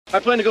I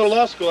plan to go to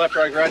law school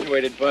after I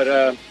graduated,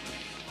 but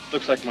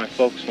looks like my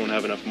folks won't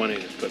have enough money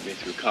to put me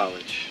through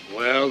college.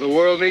 Well, the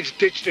world needs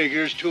ditch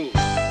diggers, too.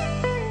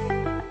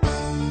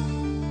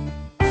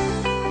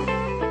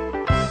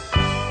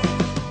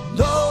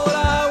 Lord,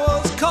 I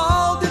was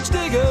called ditch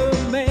digger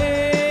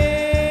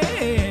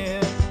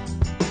man,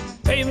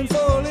 paving for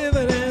a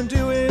living and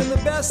doing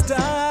the best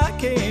I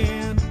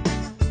can.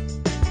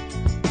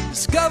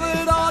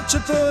 Discovered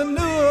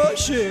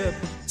entrepreneurship,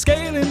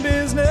 scaling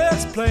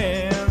business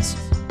plans.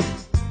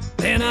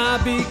 Then I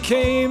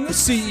became the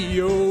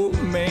CEO,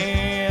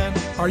 man.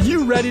 Are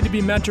you ready to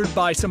be mentored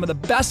by some of the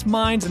best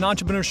minds in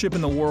entrepreneurship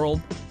in the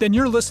world? Then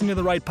you're listening to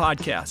the right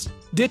podcast,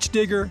 Ditch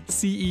Digger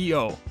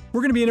CEO.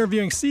 We're going to be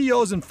interviewing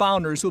CEOs and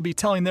founders who will be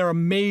telling their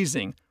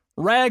amazing,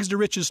 rags to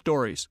riches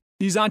stories.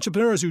 These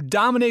entrepreneurs who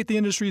dominate the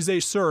industries they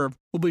serve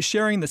will be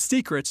sharing the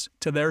secrets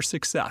to their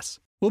success.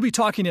 We'll be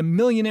talking to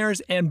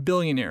millionaires and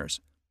billionaires,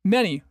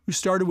 many who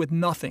started with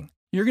nothing.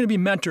 You're going to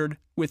be mentored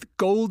with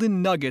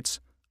golden nuggets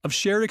of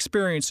shared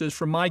experiences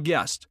from my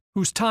guest,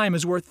 whose time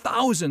is worth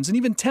thousands and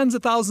even tens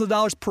of thousands of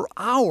dollars per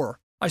hour.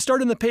 I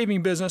started in the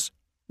paving business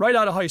right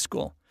out of high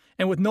school,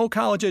 and with no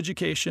college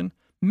education,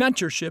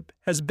 mentorship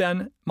has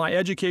been my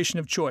education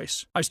of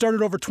choice. I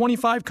started over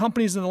 25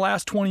 companies in the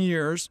last 20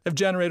 years, have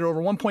generated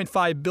over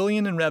 $1.5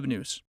 billion in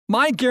revenues.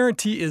 My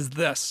guarantee is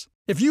this: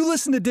 if you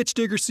listen to Ditch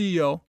Digger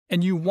CEO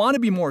and you want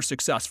to be more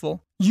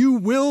successful, you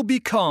will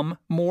become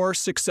more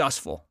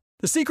successful.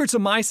 The secrets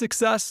of my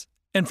success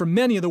and for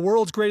many of the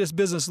world's greatest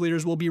business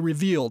leaders will be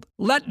revealed.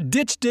 Let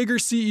Ditch Digger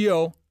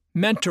CEO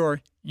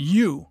mentor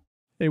you.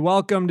 Hey,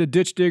 welcome to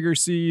Ditch Digger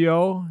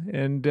CEO,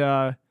 and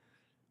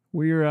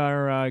we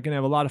are going to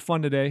have a lot of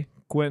fun today,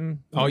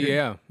 Quentin. Oh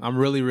yeah, I'm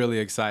really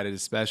excited,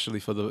 especially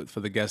for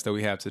the guest that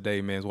we have today,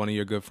 man. It's one of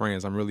your good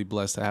friends. I'm really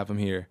blessed to have him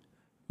here.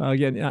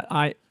 Again,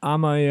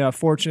 I'm a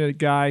fortunate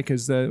guy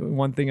because the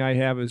one thing I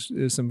have is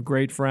some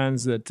great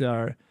friends that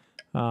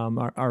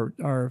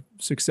are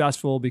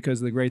successful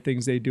because of the great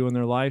things they do in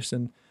their lives.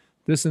 And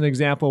this is an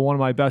example of one of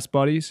my best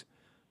buddies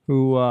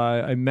who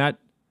I met.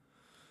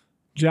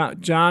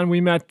 John,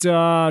 we met,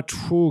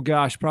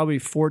 probably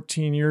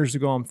 14 years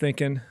ago, I'm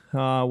thinking.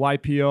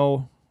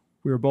 YPO,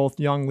 we were both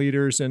young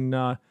leaders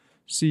and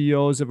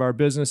CEOs of our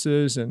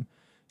businesses and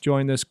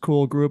joined this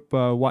cool group,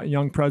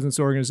 Young Presidents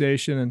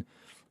Organization. And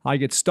I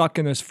get stuck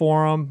in this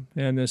forum,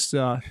 and this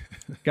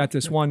got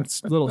this one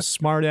little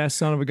smart-ass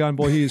son of a gun.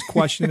 Boy, he is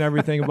questioning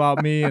everything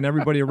about me and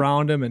everybody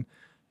around him, and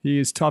he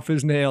is tough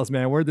as nails,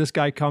 man. Where'd this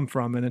guy come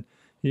from? And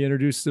he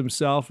introduced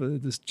himself,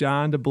 this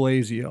John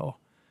DeBlasio.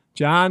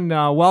 John,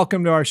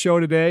 welcome to our show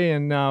today,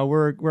 and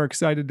we're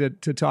excited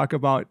to talk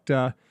about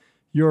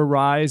your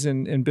rise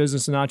in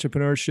business and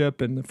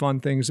entrepreneurship and the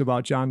fun things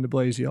about John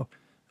DeBlasio.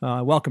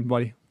 Welcome,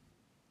 buddy.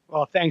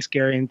 Well, thanks,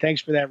 Gary, and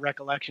thanks for that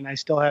recollection. I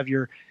still have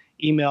your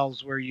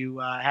emails where you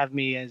have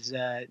me as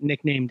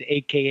nicknamed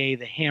AKA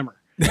the Hammer.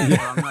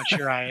 I'm not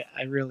sure I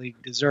really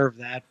deserve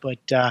that, but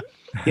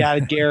yeah,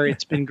 Gary,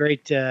 it's been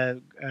great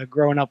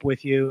growing up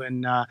with you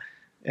and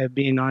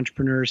being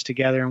entrepreneurs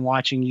together and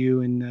watching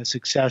you and the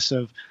success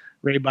of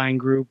Rabine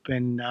Group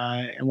and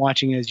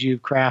watching as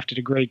you've crafted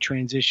a great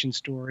transition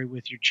story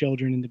with your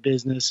children in the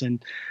business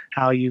and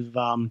how you've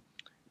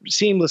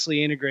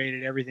seamlessly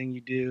integrated everything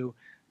you do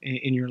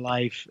in your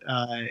life,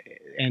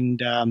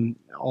 and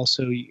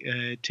also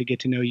to get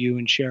to know you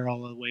and share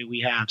all the way we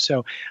have.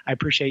 So I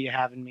appreciate you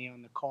having me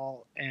on the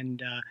call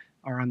and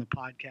or on the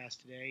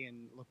podcast today,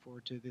 and look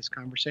forward to this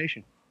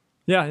conversation.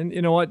 Yeah, and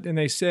you know what? And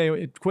they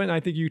say, Quentin,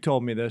 I think you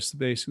told me this.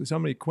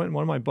 Basically, Quentin,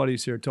 one of my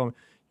buddies here, told me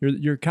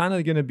you're kind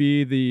of going to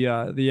be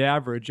the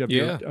average of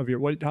your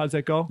what? How does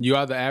that go? You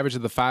are the average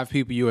of the 5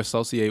 people you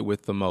associate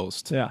with the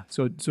most. Yeah.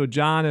 So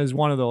John is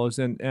one of those,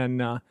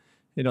 and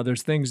you know,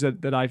 there's things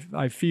that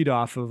I feed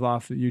off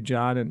of you,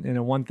 John,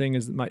 and one thing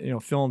is my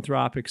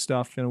philanthropic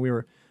stuff, and we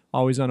were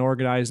always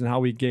unorganized and how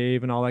we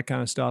gave and all that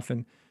kind of stuff,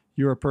 and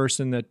you're a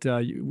person that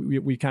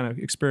we kind of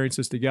experience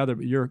this together,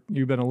 but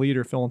you've been a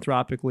leader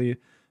philanthropically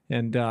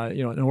and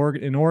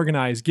in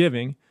organized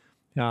giving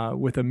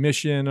with a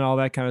mission and all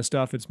that kind of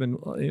stuff. It's been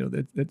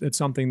it's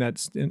something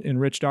that's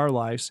enriched our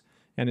lives,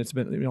 and it's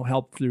been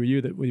helped through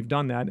you that we've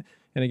done that.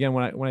 And again,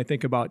 when I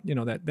think about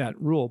that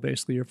rule,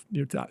 basically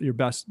your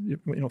best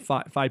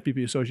 5 people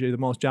you associate the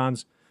most.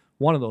 John's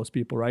one of those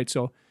people, right?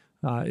 So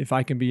if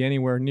I can be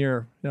anywhere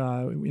near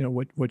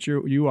what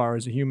you are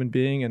as a human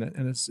being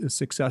and a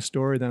success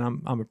story,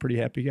 then I'm a pretty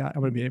happy guy. I'm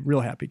going to be a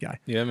real happy guy.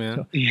 Yeah,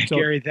 man. So,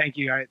 Gary, thank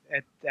you. I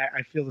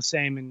feel the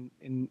same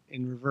in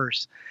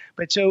reverse.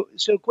 But so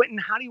Quentin,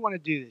 how do you want to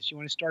do this? You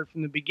want to start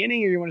from the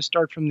beginning or you want to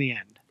start from the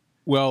end?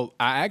 Well,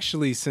 I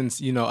actually,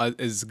 since,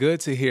 it's good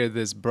to hear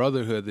this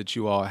brotherhood that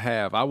you all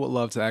have, I would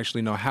love to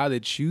actually know, how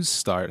did you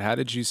start? How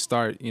did you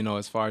start,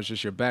 as far as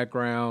just your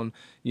background,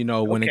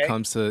 when it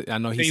comes to, I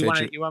know he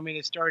said you want me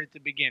to start at the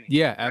beginning?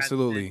 Yeah,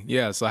 absolutely.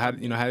 Yeah. So how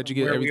did you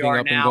get everything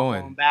up and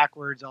going?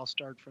 Backwards, I'll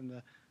start from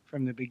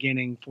the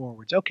beginning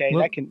forwards. Okay.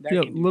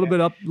 A little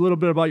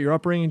bit about your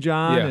upbringing,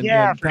 John.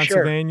 Yeah, and for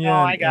Pennsylvania. Sure.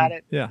 No, I got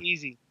it. Yeah.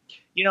 Easy.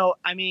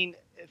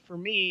 for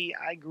me,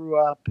 I grew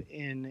up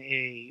in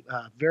a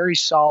very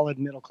solid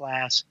middle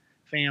class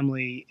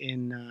family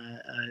in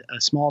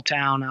a small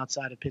town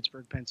outside of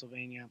Pittsburgh,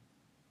 Pennsylvania.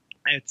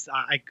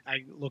 I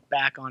look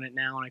back on it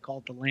now and I call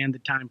it the land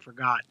that time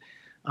forgot,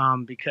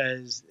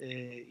 because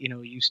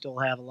you still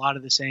have a lot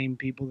of the same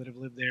people that have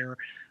lived there,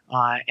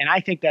 and I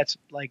think that's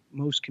like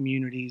most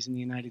communities in the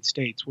United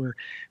States, where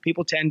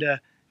people tend to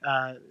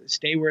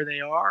stay where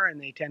they are,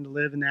 and they tend to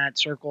live in that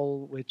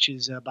circle, which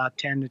is about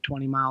 10 to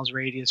 20 miles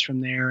radius from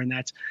there. And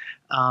that's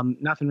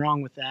nothing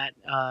wrong with that.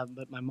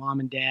 But my mom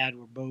and dad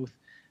were both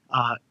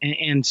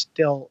and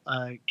still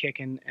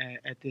kicking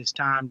at this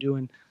time,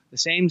 doing the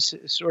same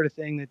sort of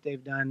thing that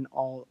they've done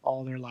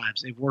all their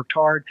lives. They've worked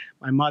hard.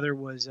 My mother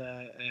was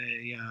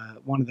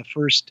one of the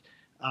first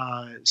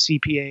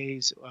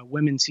CPAs,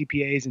 women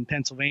CPAs in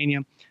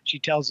Pennsylvania. She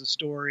tells the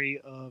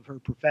story of her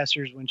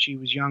professors when she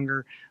was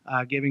younger,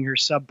 giving her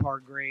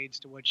subpar grades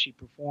to what she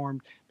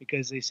performed,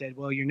 because they said,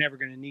 well, you're never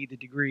going to need the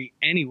degree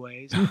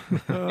anyways.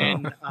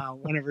 And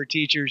one of her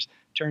teachers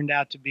turned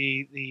out to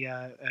be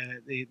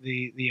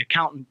the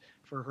accountant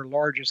for her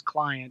largest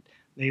client.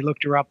 They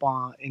looked her up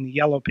in the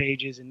Yellow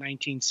Pages in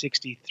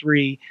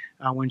 1963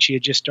 when she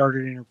had just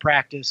started in her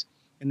practice.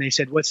 And they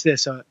said, what's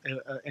this, an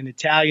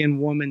Italian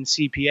woman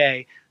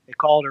CPA? They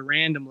called her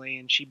randomly,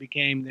 and she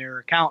became their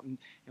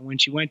accountant. And when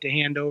she went to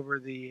hand over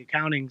the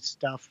accounting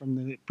stuff from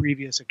the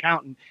previous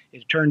accountant,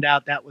 it turned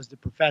out that was the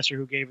professor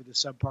who gave her the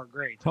subpar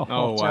grades.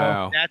 Oh,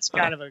 wow. So that's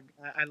kind of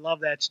I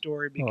love that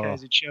story,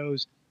 because it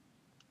shows,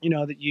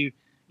 that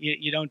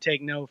you don't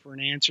take no for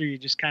an answer. You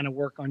just kind of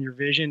work on your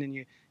vision,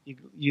 and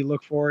you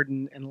look forward,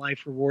 and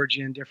life rewards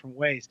you in different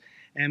ways.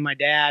 And my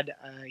dad,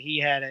 he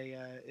had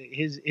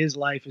his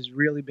life has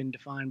really been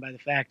defined by the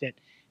fact that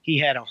he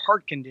had a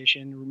heart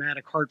condition,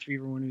 rheumatic heart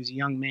fever, when he was a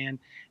young man.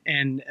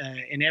 And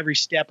in every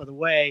step of the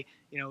way,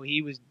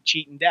 he was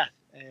cheating death.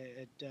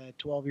 At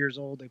 12 years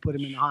old, they put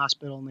him in the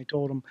hospital, and they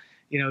told him,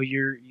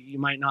 you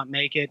might not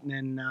make it.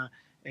 And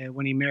then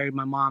when he married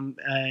my mom,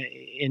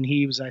 and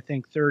he was, I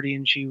think, 30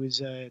 and she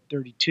was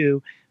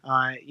 32,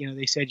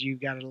 they said you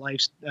got a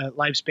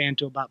lifespan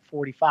to about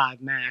 45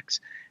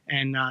 max.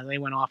 And they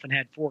went off and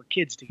had 4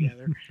 kids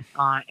together.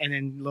 And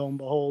then lo and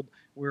behold,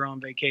 we're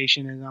on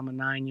vacation, and I'm a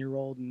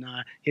 9-year-old, and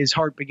his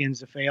heart begins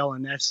to fail.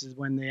 And this is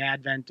when the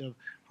advent of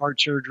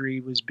heart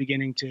surgery was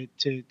beginning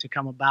to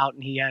come about.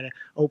 And he had an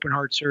open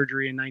heart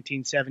surgery in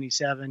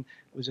 1977.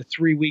 It was a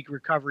 3-week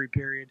recovery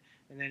period.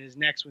 And then his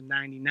next was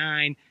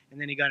 99.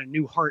 And then he got a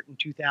new heart in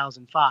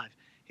 2005.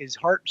 His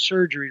heart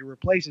surgery to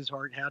replace his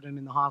heart had him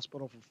in the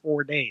hospital for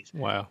 4 days.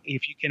 Wow.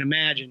 If you can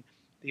imagine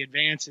the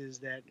advances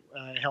that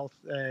health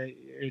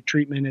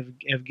treatment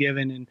have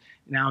given. And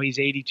now he's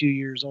 82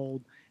 years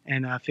old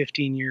and a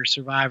 15-year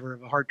survivor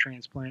of a heart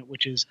transplant,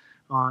 which is,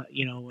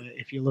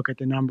 if you look at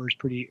the numbers,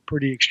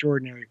 pretty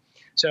extraordinary.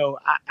 So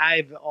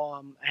I've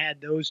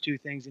had those two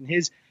things, and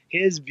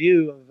his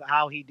view of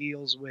how he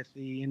deals with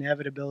the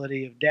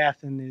inevitability of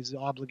death and his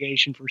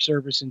obligation for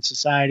service in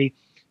society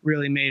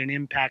really made an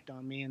impact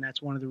on me. And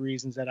that's one of the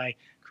reasons that I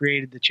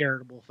created the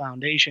charitable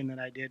foundation that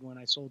I did when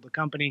I sold the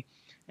company.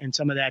 And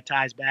some of that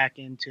ties back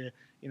into,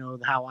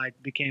 how I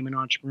became an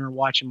entrepreneur,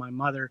 watching my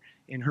mother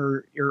in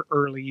her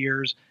early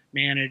years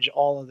manage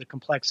all of the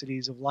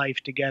complexities of life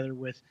together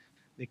with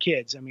the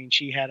kids. I mean,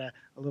 she had a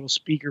little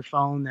speaker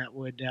phone that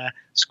would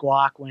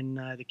squawk when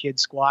the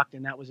kids squawked,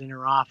 and that was in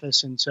her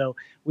office. And so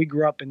we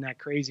grew up in that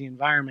crazy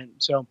environment.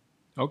 So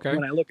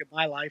when I look at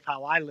my life,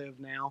 how I live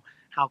now,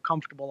 how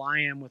comfortable I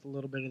am with a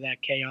little bit of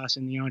that chaos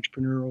in the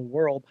entrepreneurial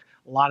world,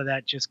 a lot of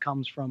that just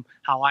comes from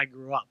how I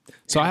grew up.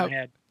 So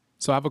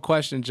I have a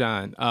question,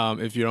 John,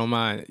 if you don't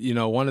mind.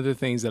 One of the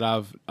things that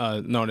I've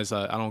noticed,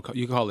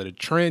 you can call it a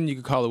trend, you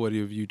can call it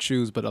whatever you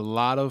choose, but a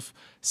lot of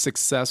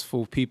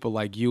successful people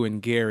like you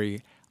and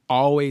Gary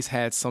always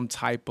had some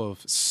type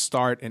of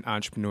start in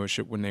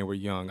entrepreneurship when they were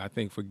young. I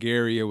think for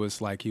Gary, it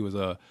was like he was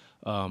a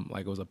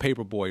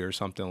paper boy or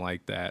something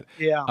like that.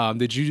 Yeah.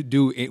 Did you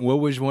do? What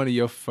was one of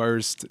your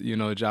first,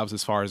 jobs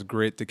as far as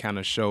grit to kind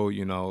of show,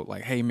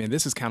 like, hey man,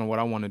 this is kind of what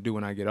I want to do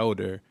when I get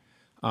older.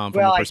 From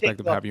the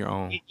perspective of having your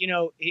own.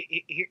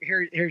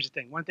 Here's the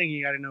thing. One thing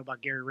you got to know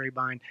about Gary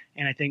Rabine,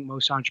 and I think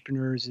most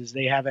entrepreneurs, is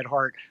they have at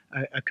heart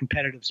a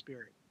competitive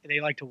spirit. They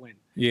like to win.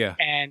 Yeah.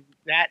 And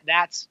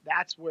that's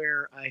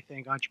where I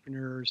think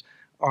entrepreneurs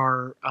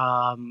are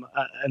on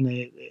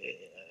the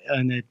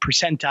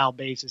percentile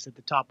basis at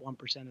the top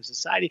 1% of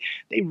society.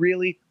 They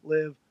really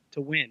live to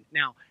win.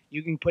 Now,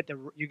 you can put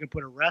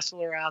a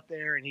wrestler out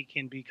there, and he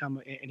can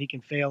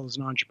fail as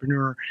an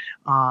entrepreneur.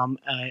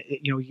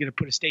 You're going to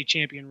put a state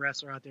champion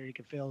wrestler out there, he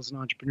can fail as an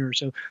entrepreneur.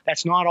 So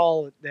that's not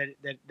all that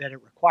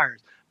it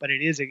requires, but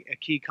it is a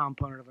key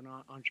component of an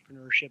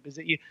entrepreneurship, is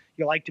that you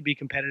like to be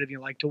competitive, you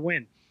like to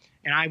win.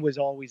 And I was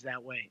always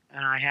that way,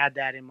 and I had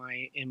that in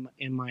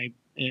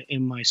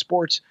my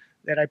sports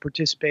that I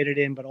participated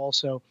in, but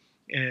also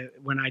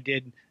when I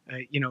did,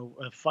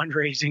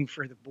 fundraising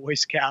for the Boy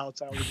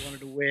Scouts, I always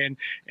wanted to win.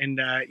 And,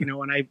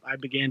 when I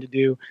began to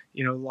do,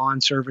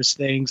 lawn service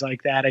things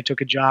like that, I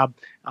took a job.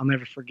 I'll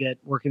never forget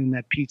working in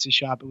that pizza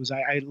shop.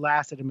 I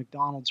lasted at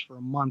McDonald's for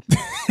a month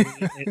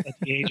at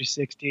the age of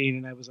 16.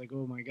 And I was like,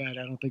 oh my God,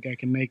 I don't think I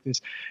can make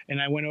this.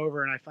 And I went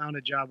over and I found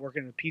a job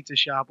working in a pizza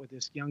shop with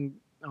this young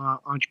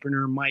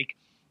entrepreneur,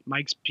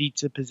 Mike's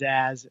Pizza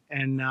Pizzazz,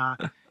 and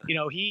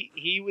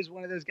he was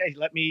one of those guys.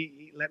 Let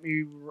me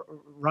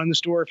run the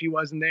store if he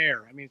wasn't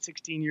there. I mean,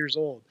 16 years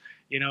old,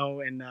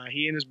 and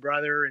he and his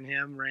brother and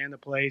him ran the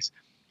place,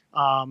 it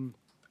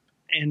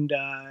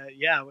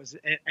was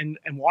and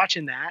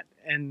watching that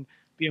and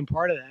being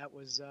part of that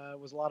was a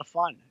lot of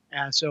fun.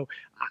 So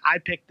I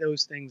picked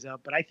those things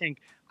up, but I think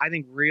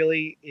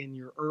really in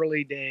your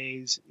early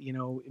days,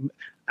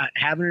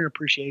 having an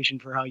appreciation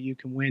for how you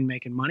can win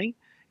making money,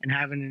 and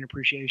having an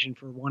appreciation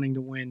for wanting to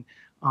win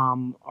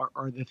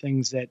are the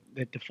things that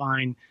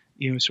define,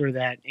 sort of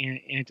that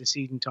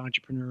antecedent to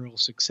entrepreneurial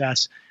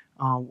success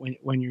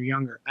when you're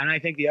younger. And I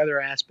think the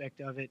other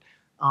aspect of it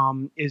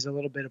is a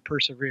little bit of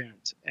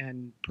perseverance.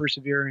 And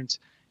perseverance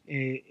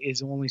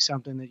is only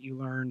something that you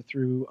learn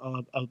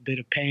through a bit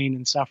of pain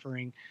and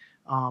suffering.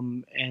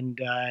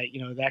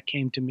 That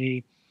came to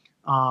me,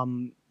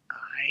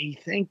 I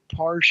think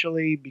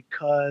partially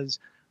because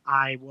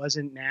I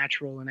wasn't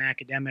natural in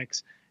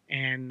academics.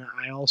 And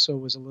I also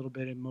was a little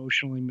bit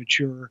emotionally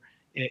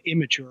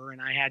immature,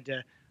 and I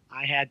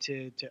had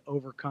to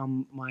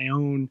overcome my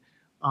own,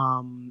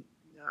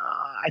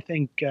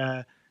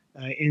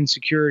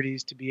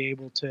 insecurities to be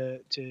able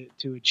to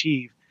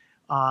achieve.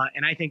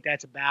 And I think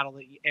that's a battle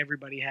that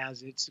everybody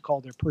has. It's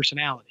called their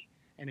personality.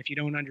 And if you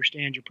don't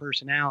understand your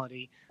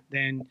personality,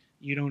 then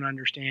you don't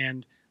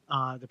understand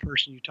the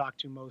person you talk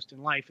to most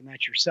in life, and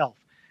that's yourself.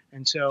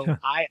 And so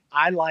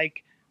I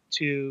like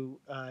to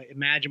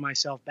imagine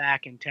myself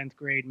back in 10th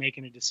grade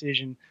making a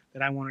decision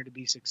that I wanted to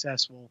be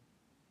successful,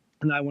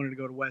 and I wanted to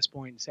go to West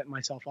Point and set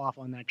myself off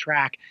on that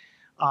track,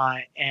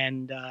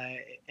 and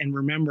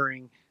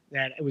remembering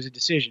that it was a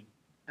decision.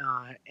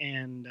 I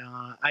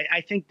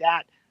think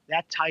that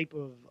type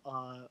of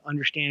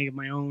understanding of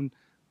my own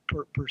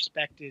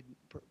perspective,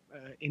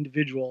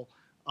 individual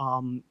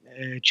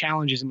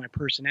challenges in my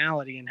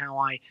personality and how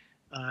I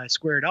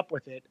squared up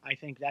with it, I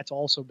think that's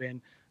also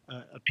been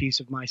a piece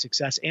of my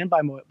success, and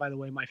by the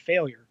way, my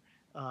failures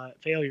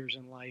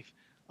in life,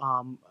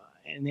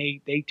 and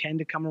they tend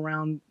to come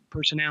around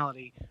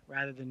personality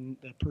rather than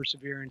the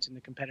perseverance and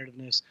the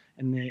competitiveness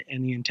and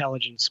the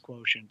intelligence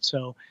quotient.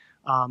 So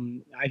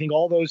I think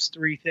all those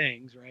three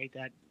things, right?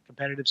 That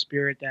competitive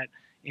spirit, that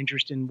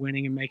interest in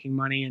winning and making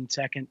money, and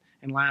second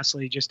and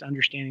lastly, just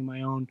understanding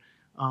my own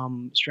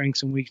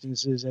strengths and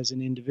weaknesses as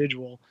an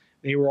individual.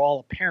 They were all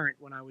apparent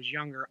when I was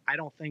younger. I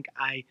don't think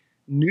I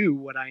knew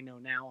what I know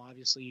now.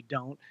 Obviously you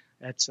don't.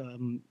 That's a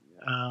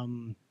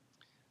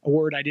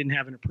word I didn't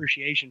have an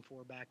appreciation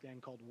for back then,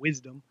 called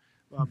wisdom.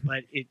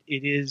 But it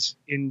is,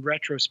 in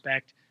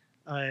retrospect,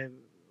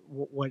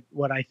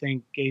 what I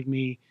think gave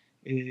me,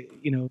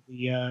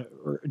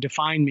 or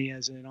defined me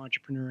as an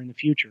entrepreneur in the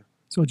future.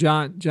 So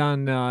John,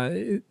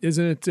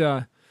 isn't it?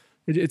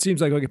 It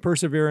seems like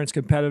perseverance,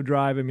 competitive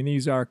drive. I mean,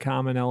 these are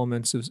common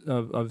elements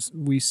of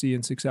we see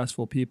in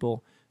successful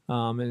people.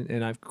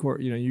 And of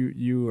course,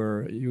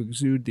 you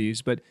exude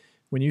these. But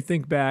when you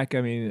think back,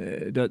 I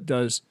mean,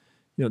 does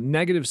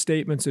negative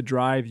statements that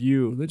drive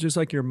you, just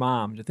like your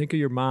mom? To think of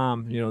your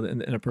mom,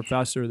 and a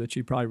professor that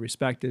she probably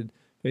respected,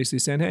 basically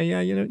saying, "Hey,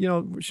 yeah,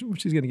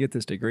 she's going to get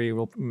this degree.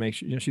 We'll make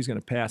sure she's going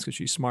to pass because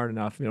she's smart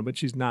enough. But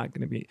she's not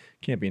going to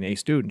can't be an A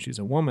student. She's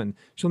a woman.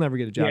 She'll never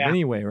get a job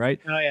anyway, right?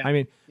 Oh, yeah. I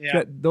mean,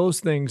 those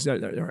things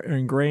are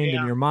ingrained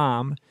in your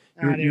mom."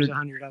 There's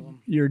 100 of them.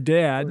 Your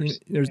dad,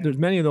 there's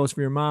many of those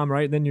for your mom,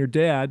 right? Then your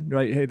dad,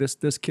 right? Hey, this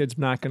kid's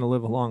not going to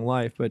live a long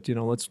life, but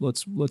let's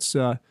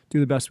do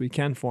the best we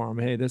can for him.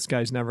 Hey, this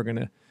guy's never going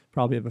to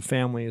probably have a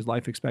family. His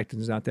life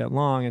expectancy is not that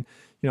long, and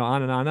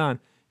on and on and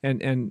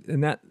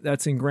on.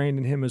 That's ingrained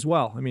in him as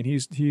well. I mean,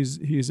 he's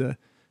a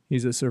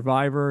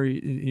survivor.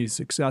 He's a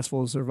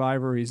successful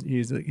survivor.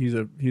 He's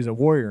a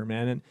warrior,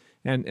 man.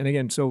 And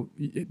again, so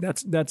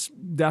that's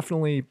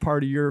definitely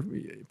part of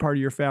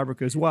your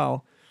fabric as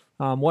well.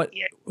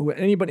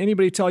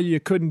 Anybody tell you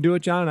couldn't do it,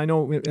 John? And I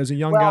know as a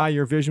young guy,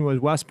 your vision was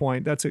West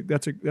Point. That's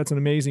an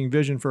amazing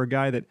vision for a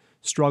guy that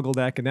struggled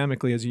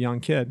academically as a young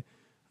kid.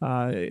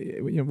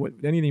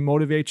 Anything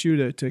motivates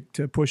you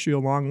to push you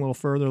along a little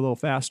further, a little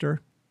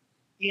faster?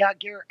 Yeah,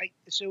 Garrett.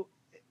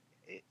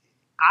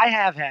 I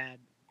have had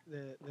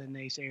the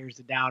naysayers,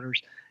 the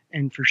doubters,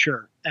 and for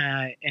sure.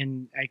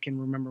 And I can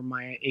remember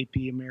my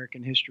AP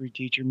American History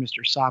teacher,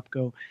 Mr.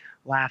 Sopko,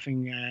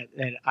 laughing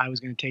that I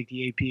was going to take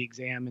the AP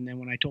exam. And then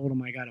when I told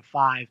him I got a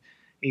 5,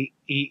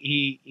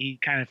 he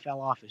kind of fell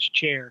off his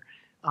chair.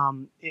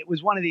 It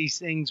was one of these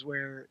things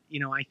where,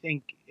 I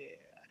think,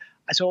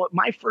 so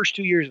my first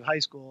 2 years of high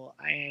school,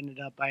 I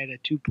had a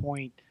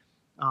 2.6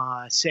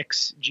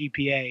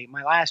 GPA.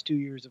 My last 2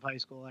 years of high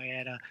school, I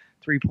had a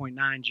 3.9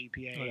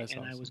 GPA, and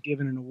awesome. I was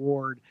given an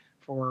award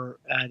for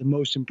the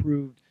most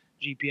improved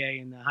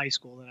GPA in the high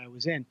school that I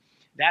was in.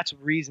 That's the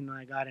reason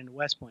I got into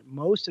West Point.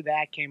 Most of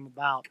that came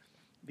about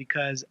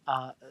because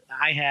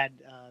I had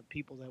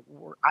people that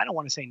were, I don't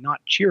want to say not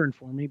cheering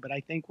for me, but I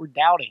think were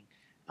doubting.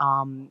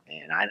 And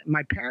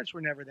my parents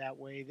were never that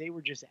way. They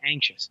were just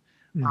anxious.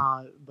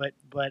 But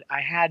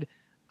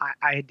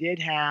I did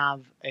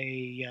have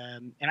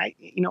and I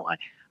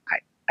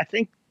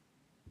think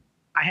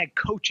I had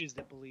coaches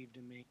that believed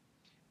in me.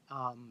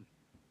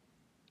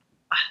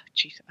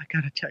 Geez, I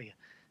gotta tell you,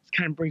 this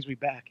kind of brings me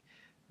back.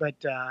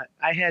 But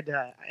I had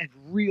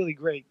really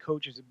great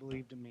coaches that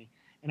believed in me.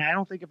 And I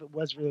don't think if it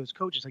was for those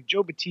coaches, like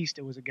Joe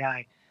Batista was a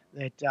guy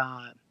that,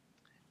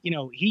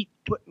 he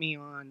put me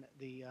on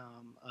the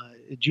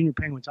Junior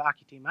Penguins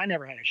hockey team. I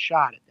never had a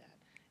shot at that.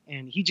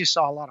 And he just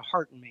saw a lot of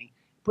heart in me.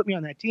 Put me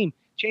on that team,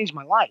 changed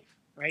my life,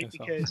 right? That's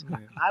because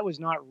awesome. I was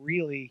not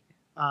really,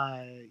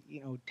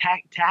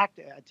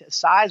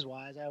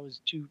 size-wise, I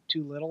was too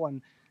little.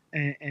 And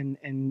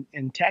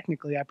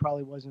technically, I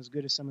probably wasn't as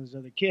good as some of those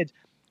other kids.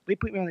 They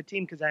put me on the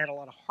team because I had a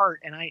lot of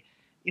heart. And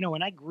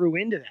and I grew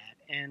into that,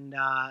 and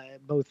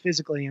both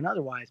physically and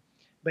otherwise.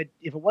 But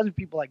if it wasn't for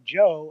people like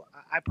Joe,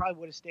 I probably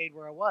would have stayed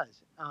where I was.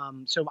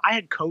 So I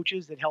had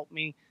coaches that helped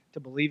me to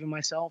believe in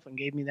myself and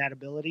gave me that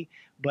ability.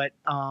 But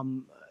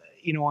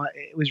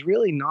it was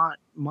really not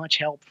much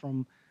help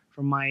from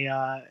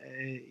my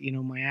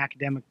my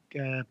academic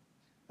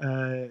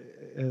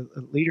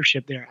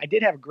leadership there. I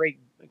did have a great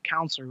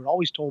counselor who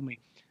always told me,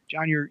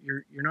 John, you're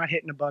not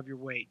hitting above your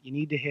weight. You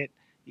need to hit.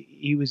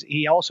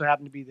 He also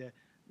happened to be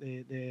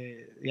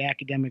the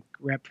academic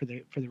rep for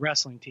the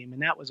wrestling team,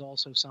 and that was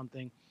also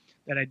something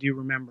that I do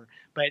remember.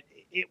 But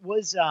it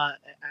was I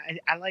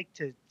like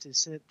to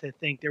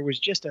think there was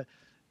just a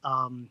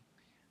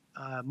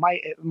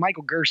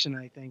Michael Gerson,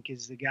 I think,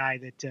 is the guy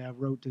that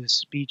wrote the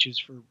speeches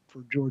for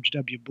George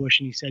W. Bush,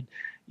 and he said,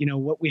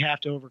 what we have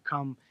to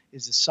overcome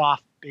is the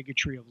soft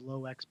bigotry of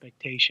low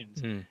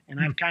expectations. And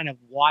I've kind of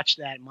watched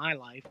that in my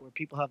life, where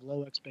people have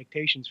low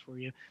expectations for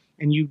you,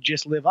 and you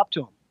just live up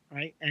to them,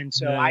 right? And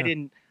so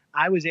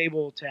I was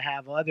able to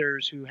have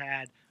others who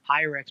had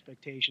higher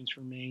expectations for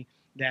me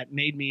that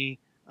made me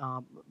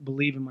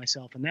believe in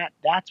myself, and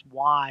that's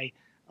why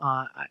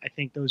I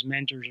think those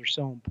mentors are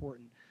so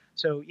important.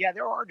 So yeah,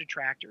 there are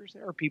detractors.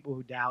 There are people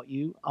who doubt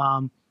you.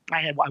 I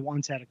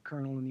once had a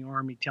colonel in the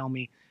Army tell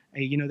me,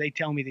 hey, they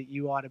tell me that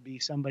you ought to be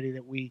somebody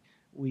that we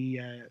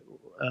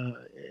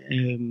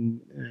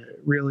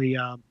really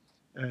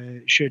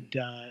should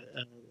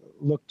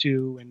look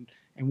to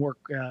and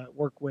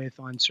work with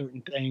on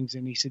certain things.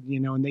 And he said,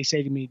 and they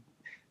say to me,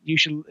 you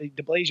should.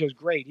 DeBlasio's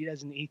great.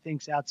 He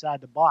thinks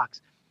outside the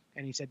box.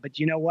 And he said, but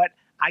you know what?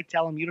 I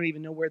tell him you don't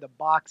even know where the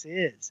box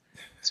is.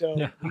 So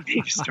we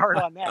need to start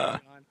on that,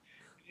 John.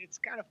 It's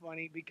kind of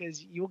funny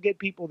because you'll get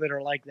people that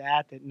are like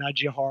that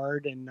nudge you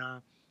hard and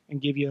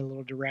give you a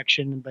little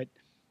direction. But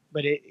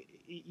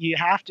you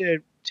have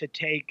to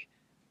take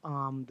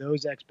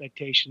those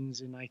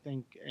expectations, and I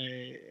think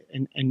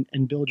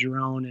and build your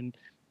own.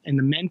 And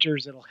the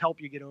mentors that'll help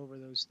you get over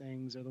those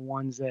things are the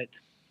ones that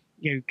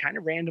kind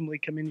of randomly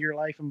come into your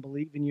life and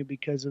believe in you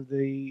because of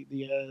the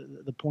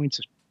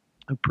points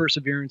of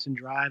perseverance and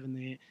drive and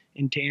the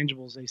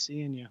intangibles they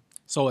see in you.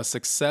 So a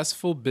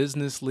successful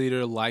business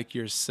leader like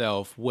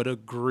yourself would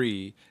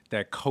agree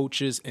that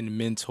coaches and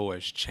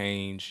mentors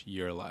change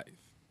your life.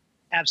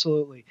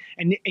 Absolutely.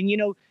 And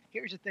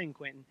here's the thing,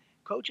 Quentin.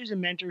 Coaches and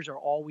mentors are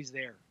always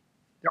there.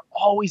 They're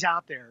always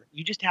out there.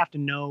 You just have to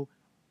know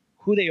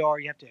who they are.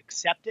 You have to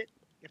accept it.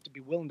 You have to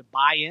be willing to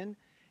buy in.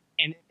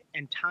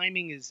 And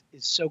timing is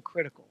so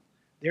critical.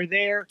 They're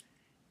there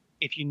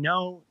if you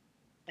know,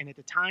 and at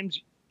the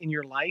times in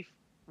your life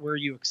where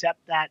you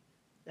accept that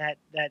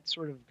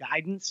sort of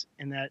guidance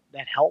and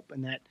that help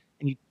and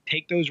you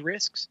take those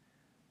risks,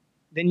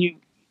 then you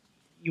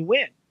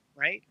win,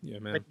 right? Yeah,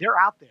 man. But they're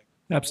out there.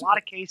 In a lot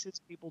of cases,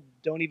 people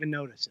don't even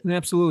notice it.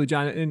 Absolutely,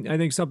 John. And I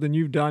think something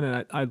you've done,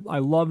 and I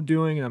love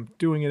doing, and I'm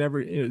doing it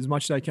as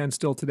much as I can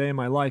still today in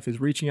my life, is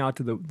reaching out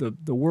to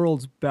the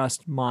world's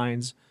best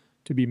minds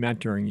to be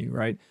mentoring you,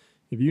 right?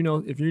 If you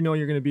know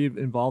you're going to be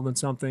involved in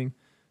something,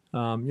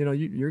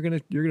 you're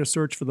gonna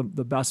search for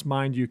the best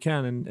mind you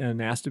can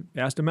and ask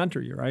to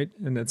mentor you, right?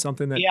 And that's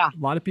something that a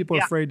lot of people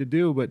are afraid to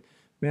do. But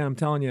man, I'm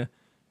telling you,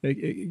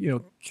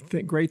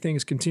 great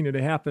things continue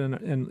to happen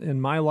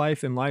in my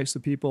life and lives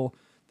of people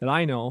that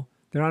I know.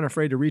 They're not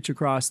afraid to reach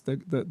across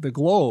the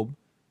globe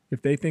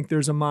if they think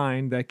there's a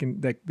mind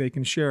that they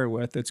can share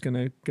with that's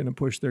gonna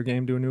push their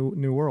game to a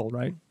new world,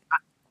 right?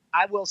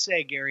 I will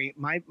say, Gary,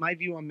 my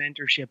view on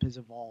mentorship has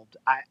evolved.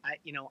 I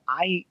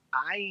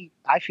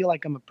feel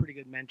like I'm a pretty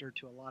good mentor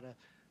to a lot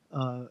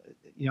of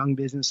young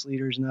business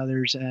leaders and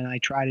others, and I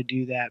try to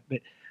do that.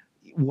 But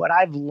what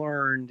I've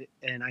learned,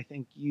 and I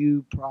think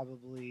you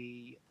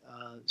probably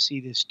see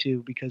this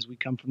too, because we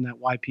come from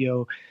that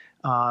YPO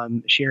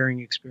sharing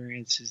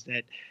experience, is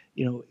that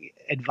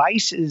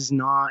advice is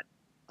not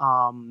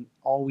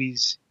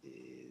always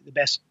the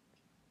best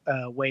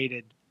way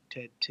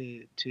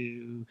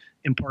to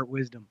impart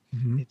wisdom.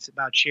 Mm-hmm. It's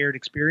about shared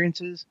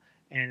experiences,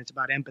 and it's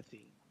about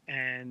empathy.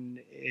 And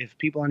if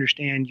people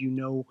understand,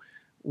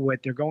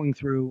 what they're going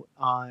through,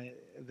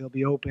 they'll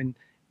be open.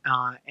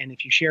 And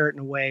if you share it in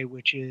a way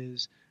which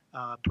is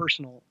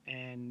personal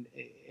and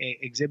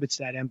exhibits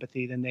that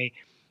empathy, then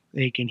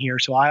they can hear.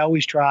 So I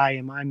always try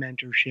in my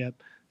mentorship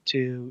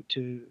to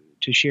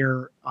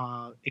share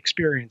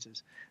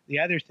experiences. The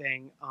other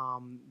thing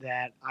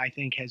that I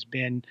think has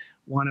been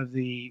one of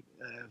the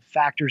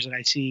factors that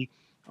I see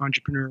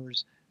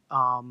entrepreneurs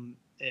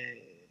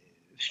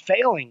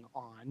failing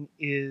on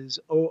is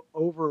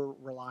over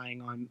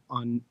relying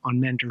on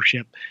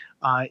mentorship.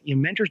 Your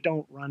mentors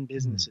don't run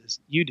businesses.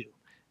 You do.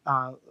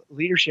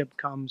 Leadership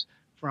comes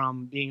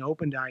from being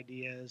open to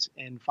ideas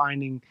and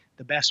finding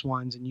the best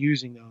ones and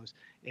using those.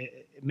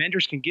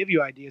 Mentors can give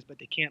you ideas, but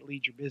they can't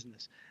lead your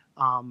business.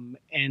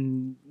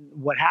 And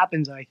what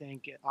happens, I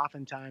think,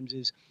 oftentimes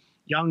is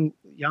young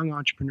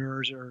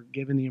entrepreneurs are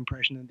given the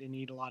impression that they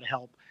need a lot of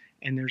help,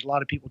 and there's a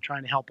lot of people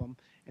trying to help them,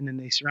 and then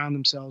they surround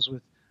themselves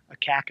with a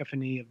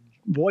cacophony of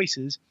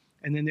voices,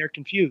 and then they're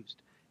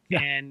confused.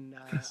 Yeah. And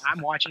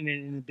I'm watching it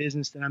in the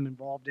business that I'm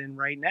involved in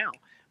right now.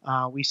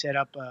 We set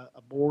up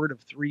a board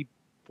of 3-4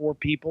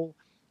 people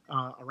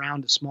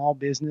around a small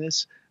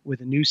business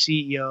with a new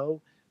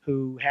CEO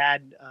who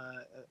had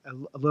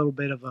a little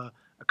bit of a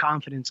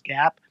confidence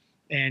gap,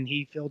 and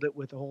he filled it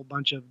with a whole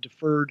bunch of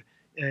deferred.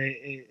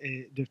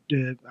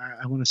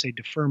 I want to say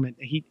deferment.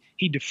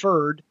 He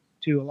deferred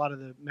to a lot of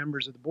the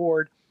members of the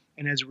board,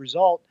 and as a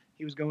result,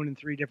 he was going in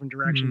 3 different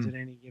directions at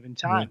any given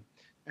time.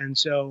 Mm-hmm. And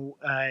so,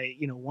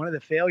 one of the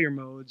failure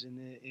modes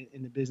in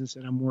the business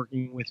that I'm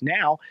working with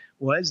now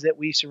was that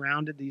we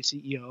surrounded the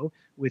CEO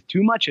with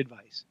too much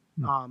advice.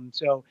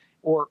 Mm-hmm.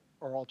 Or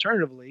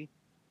alternatively,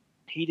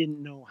 he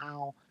didn't know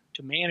how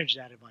to manage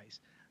that advice.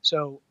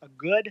 So a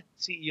good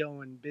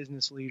CEO and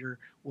business leader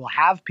will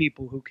have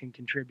people who can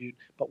contribute,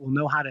 but will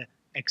know how to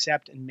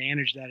accept and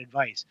manage that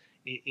advice.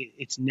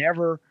 It's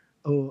never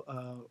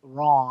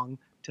wrong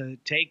to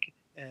take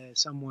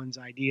someone's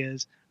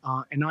ideas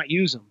and not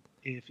use them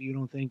if you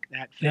don't think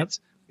that fits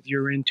with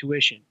your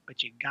intuition.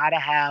 But you got to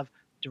have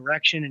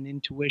direction and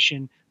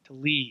intuition to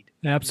lead.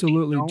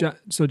 Absolutely.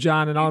 So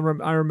John, and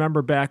I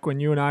remember back when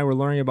you and I were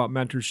learning about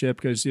mentorship,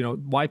 because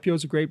YPO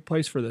is a great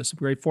place for this, a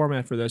great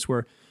format for this,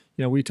 where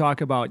we talk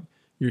about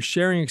you're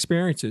sharing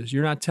experiences.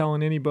 You're not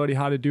telling anybody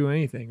how to do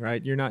anything,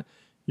 right?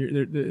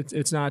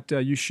 It's not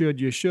you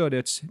should.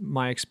 It's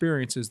my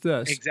experience is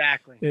this.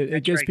 Exactly.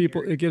 It gives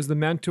people. Gary. It gives the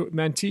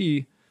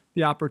mentee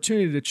the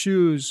opportunity to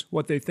choose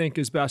what they think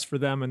is best for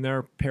them and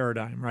their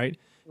paradigm, right?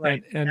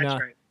 Right. And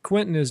that's right.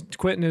 Quentin has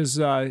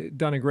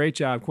done a great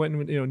job.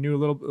 Quentin,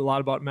 knew a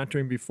lot about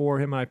mentoring before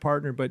him and I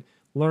partnered, but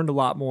learned a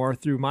lot more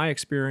through my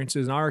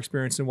experiences and our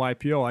experience in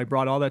YPO. I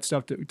brought all that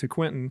stuff to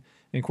Quentin,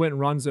 and Quentin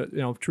runs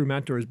True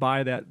Mentors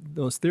by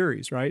those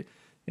theories, right?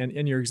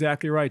 And you're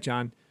exactly right,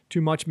 John.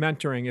 Too much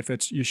mentoring, if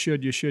it's you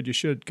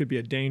should, could be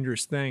a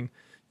dangerous thing.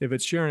 If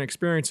it's sharing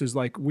experiences,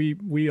 like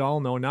we all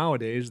know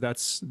nowadays,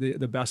 that's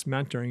the best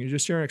mentoring. You're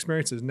just sharing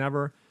experiences.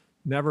 Never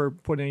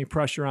put any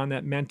pressure on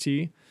that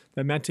mentee.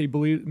 The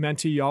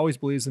mentee always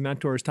believes the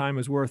mentor's time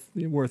is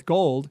worth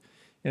gold,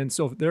 and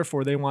so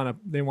therefore they want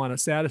to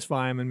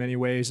satisfy them in many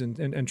ways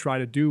and try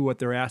to do what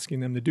they're asking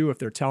them to do if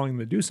they're telling them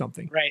to do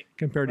something. Right.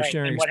 Compared to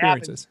sharing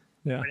experiences.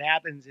 What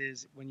happens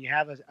is when you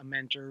have a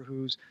mentor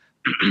who's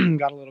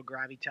got a little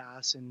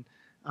gravitas and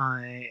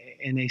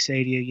they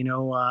say to you,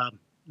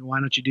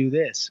 why don't you do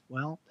this?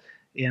 Well,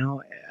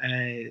 you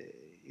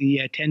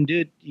may tend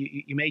to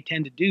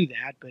do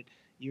that, but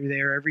you're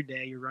there every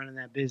day, you're running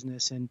that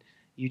business, and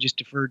you just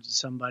deferred to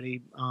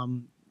somebody.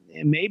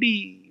 And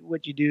maybe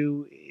what you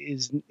do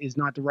is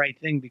not the right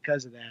thing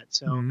because of that.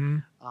 So,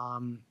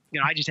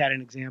 I just had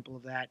an example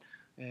of that.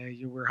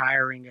 We're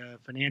hiring a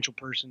financial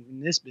person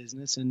in this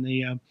business, and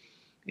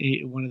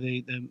one of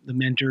the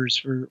mentors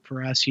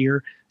for us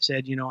here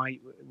said,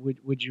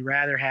 would you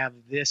rather have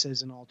this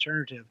as an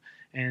alternative?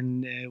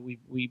 And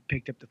we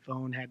picked up the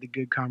phone, had the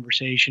good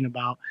conversation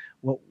about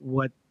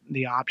what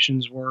the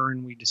options were,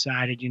 and we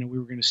decided, we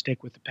were going to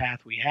stick with the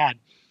path we had.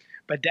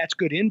 But that's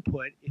good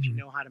input if you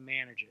know how to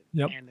manage it.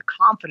 Yep. And the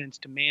confidence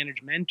to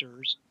manage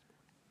mentors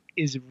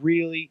is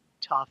really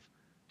tough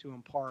to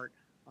impart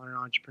on an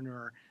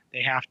entrepreneur.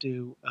 They have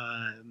to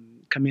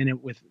come in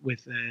it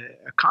with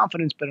a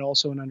confidence, but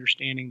also an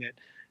understanding that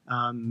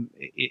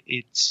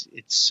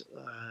it's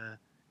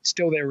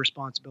still their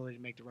responsibility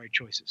to make the right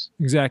choices.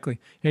 Exactly.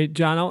 Hey,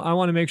 John, I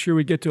want to make sure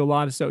we get to a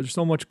lot of stuff. There's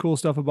so much cool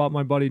stuff about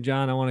my buddy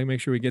John. I want to make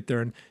sure we get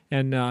there.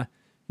 And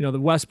the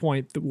West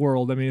Point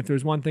world. I mean, if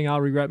there's one thing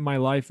I'll regret in my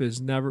life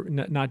is not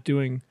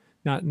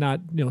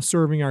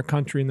serving our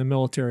country in the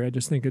military. I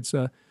just think it's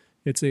a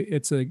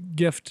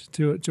gift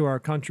to our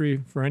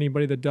country for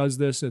anybody that does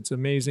this. It's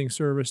amazing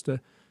service to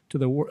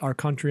our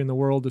country and the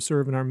world to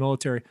serve in our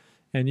military.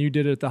 And you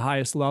did it at the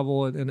highest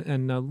level,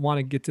 and want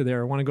to get to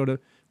there. I want to go to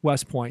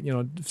West Point.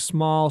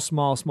 Small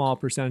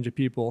percentage of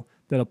people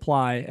that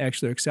apply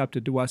actually are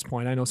accepted to West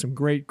Point. I know some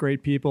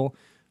great people,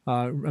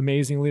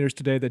 amazing leaders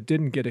today that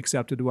didn't get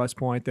accepted to West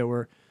Point, that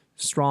were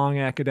strong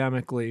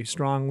academically,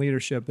 strong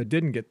leadership that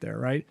didn't get there,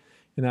 right?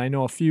 and I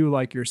know a few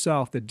like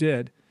yourself that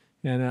did.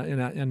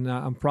 And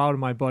I'm proud of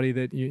my buddy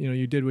that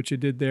you did what you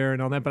did there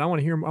and all that. But I want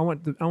to hear. I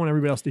want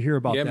everybody else to hear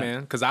about that. Yeah,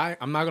 man. Because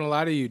I'm not gonna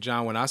lie to you,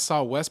 John. When I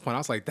saw West Point, I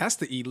was like, that's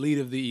the elite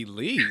of the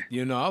elite.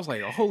 I was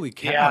like, oh, holy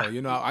cow.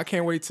 Yeah. I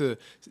can't wait to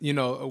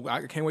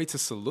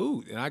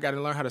salute, and I got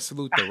to learn how to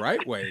salute the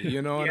right way.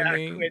 You know what I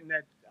mean? Quentin,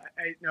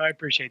 I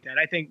appreciate that.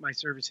 I think my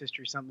service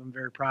history is something I'm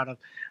very proud of.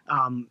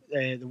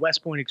 The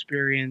West Point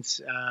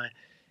experience.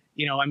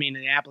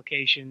 The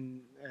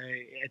application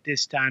at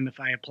this time, if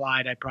I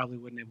applied, I probably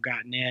wouldn't have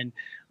gotten in.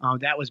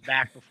 That was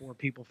back before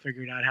people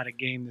figured out how to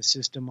game the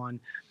system on,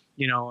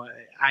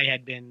 I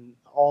had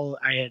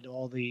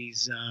all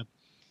these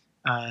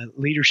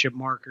leadership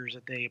markers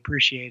that they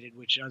appreciated,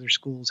 which other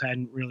schools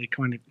hadn't really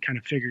kind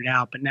of figured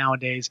out. But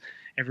nowadays,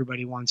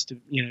 everybody wants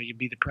to, you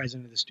be the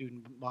president of the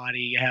student body.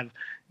 You have,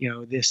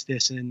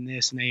 this, and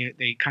this, and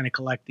they kind of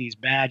collect these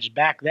badges.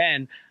 Back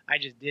then, I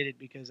just did it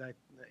because I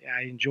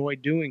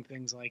enjoyed doing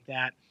things like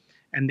that,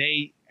 and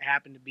they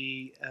happened to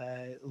be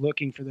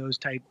looking for those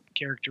type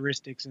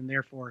characteristics, and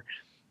therefore,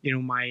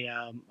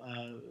 I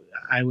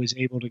was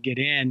able to get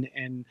in.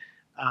 And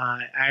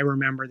I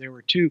remember there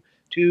were two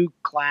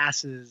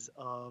classes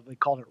of, they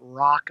called it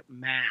rock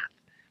math,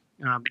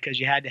 because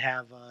you had to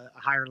have a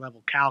higher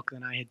level calculus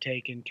than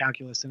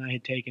I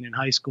had taken in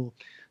high school.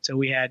 So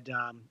we had,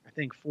 I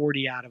think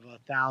 40 out of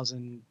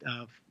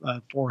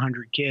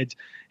 1,400 kids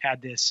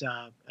had this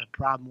a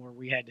problem where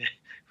we had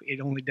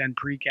only done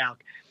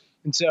pre-calc.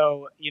 And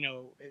so,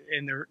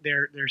 and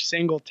their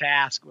single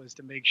task was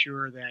to make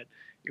sure that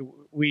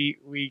we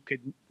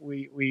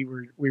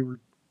were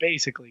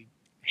basically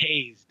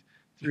hazed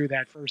through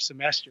that first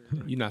semester.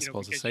 You're not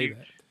supposed to say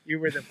that. You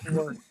were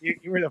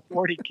the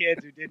 40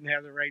 kids who didn't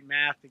have the right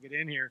math to get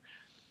in here.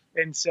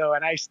 And so,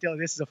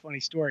 this is a funny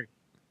story.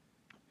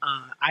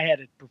 I had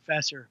a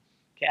professor,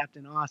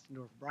 Captain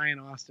Ostendorf, Brian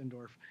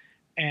Ostendorf,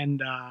 and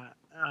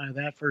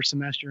that first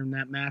semester in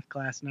that math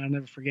class, and I'll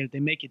never forget it, they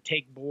make you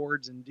take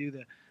boards and do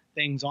the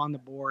things on the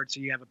board.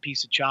 So you have a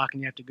piece of chalk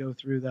and you have to go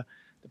through the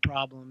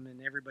problem, and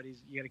you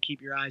got to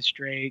keep your eyes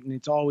straight. And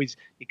it's always,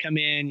 you come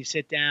in, you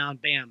sit down,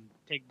 bam,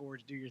 take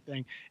boards, do your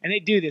thing. And they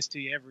do this to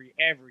you every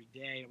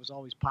day. It was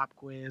always pop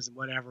quiz and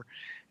whatever.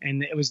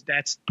 And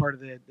that's part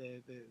of the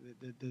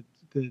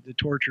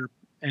torture.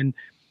 And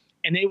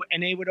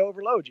they would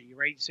overload you,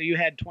 right? So you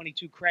had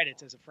 22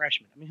 credits as a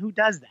freshman. I mean, who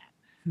does that,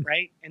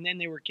 right? And then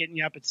they were getting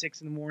you up at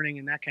 6 a.m.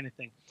 and that kind of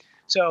thing.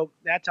 So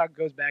that talk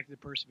goes back to the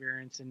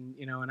perseverance, and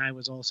and I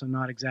was also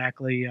not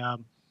exactly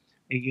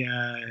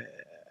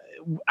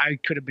I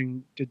could have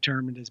been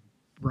determined as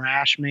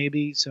brash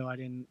maybe, so I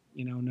didn't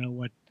know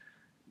what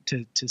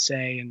to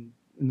say in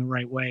the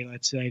right way,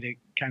 let's say, to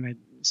kind of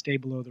stay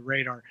below the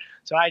radar.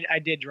 So I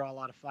did draw a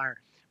lot of fire.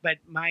 But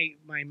my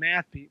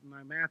math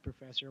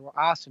professor,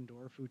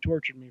 Ostendorf, who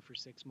tortured me for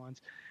 6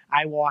 months,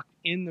 I walked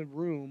in the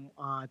room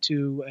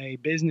to a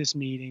business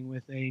meeting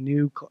with a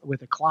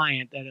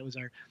client that it was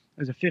a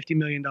 $50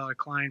 million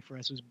client for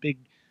us. It was big.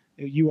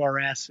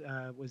 URS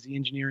was the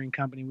engineering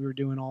company. We were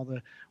doing all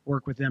the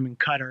work with them in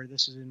Qatar.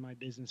 This was in my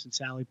business in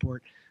Sallyport.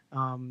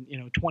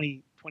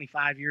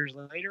 25 years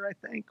later, I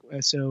think.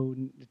 So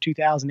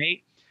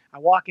 2008, I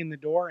walk in the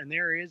door, and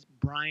there is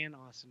Brian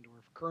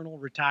Ostendorf, Colonel,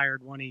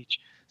 retired, one each,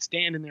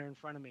 standing there in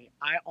front of me.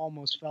 I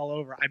almost fell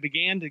over. I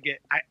began to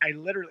get, I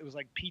literally, it was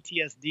like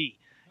PTSD.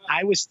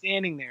 I was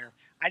standing there.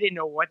 I didn't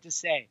know what to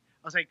say.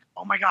 I was like,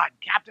 oh my God,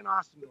 Captain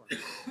Ostendorf.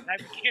 And I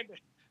began to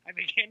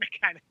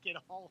kind of get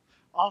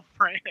all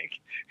frantic.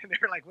 And they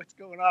were like, what's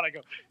going on? I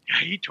go,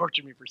 he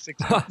tortured me for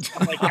 6 months.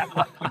 I'm like, you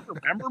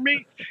remember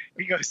me?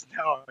 He goes,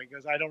 no. He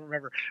goes, I don't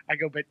remember. I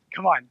go, but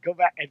come on, go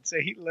back. And so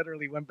he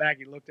literally went back.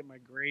 He looked at my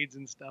grades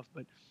and stuff.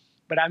 But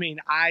I mean,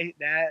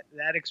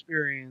 that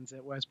experience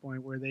at West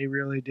Point where they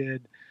really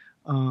did,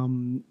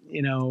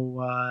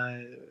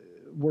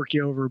 work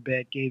you over a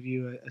bit, gave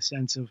you a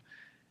sense of,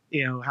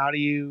 how do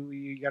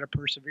you got to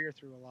persevere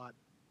through a lot.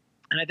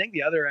 And I think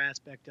the other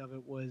aspect of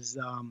it was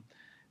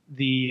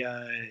the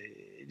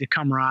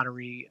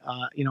camaraderie.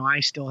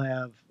 I still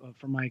have,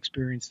 from my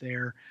experience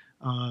there,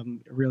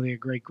 really a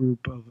great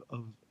group of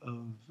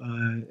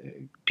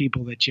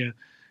people that you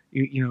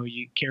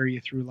carry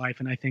you through life.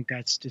 And I think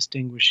that's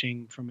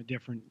distinguishing from a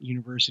different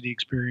university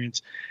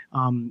experience,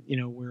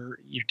 where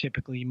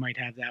you might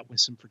have that with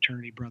some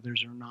fraternity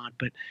brothers or not,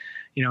 but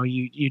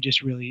you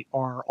just really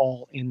are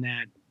all in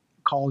that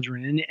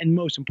cauldron. And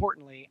most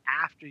importantly,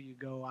 after you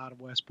go out of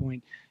West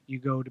Point, you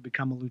go to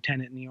become a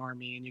lieutenant in the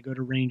Army, and you go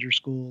to Ranger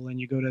School, and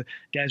you go to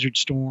Desert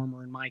Storm,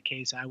 or in my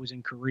case, I was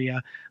in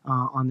Korea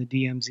on the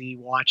DMZ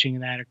watching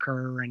that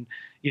occur. And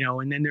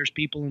and then there's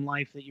people in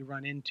life that you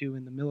run into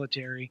in the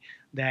military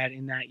that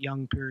in that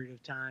young period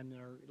of time,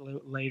 or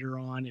later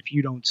on, if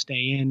you don't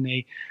stay in,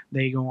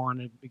 they go on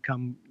to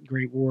become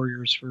great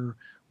warriors for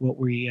what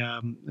we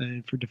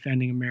for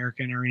defending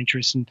America and our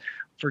interests. And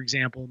for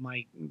example,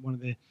 one of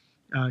the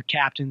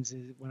captains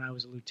when I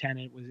was a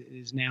lieutenant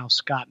is now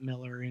Scott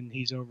Miller, and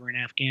he's over in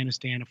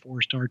Afghanistan, a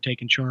 4-star,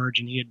 taking charge,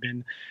 and he had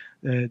been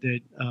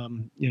the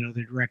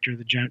director of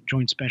the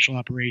Joint Special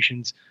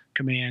Operations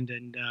Command,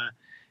 and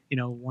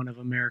one of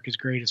America's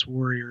greatest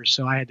warriors.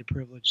 So I had the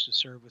privilege to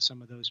serve with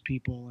some of those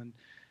people. And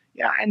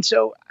yeah,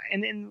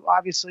 and then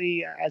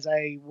obviously as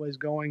I was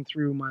going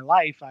through my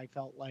life, I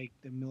felt like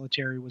the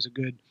military was a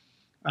good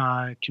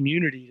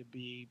community to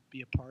be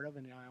a part of,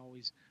 and I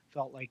always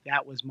felt like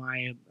that was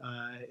my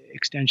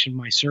extension of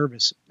my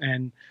service,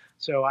 and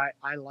so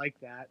I like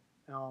that.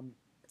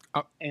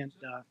 And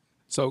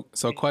so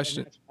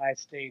question. And that's why I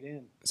stayed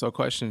in. So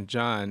question,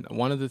 John.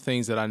 One of the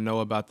things that I know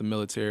about the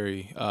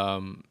military,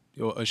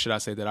 or should I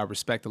say that I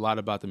respect a lot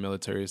about the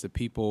military, is that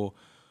people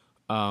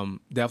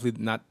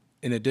definitely not.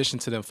 In addition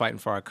to them fighting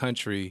for our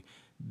country,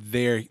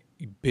 they're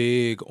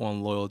big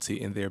on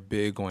loyalty and they're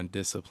big on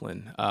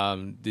discipline.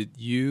 Did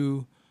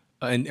you,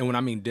 and when I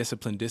mean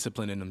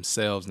discipline in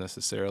themselves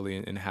necessarily,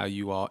 and how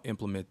you all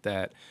implement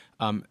that,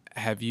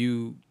 have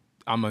you,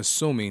 I'm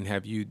assuming,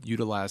 have you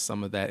utilized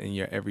some of that in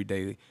your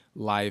everyday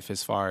life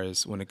as far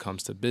as when it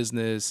comes to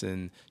business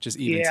and just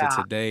even to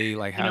today?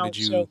 Like, how did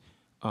you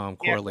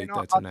correlate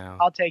that to now?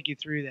 I'll take you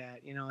through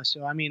that.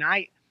 So I mean,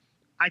 I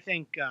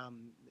think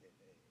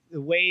the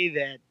way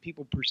that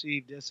people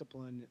perceive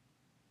discipline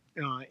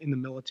in the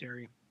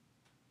military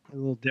a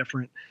little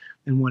different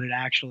than what it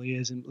actually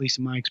is, at least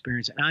in my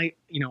experience. And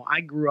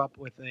I grew up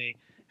with a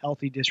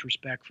healthy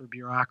disrespect for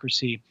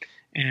bureaucracy.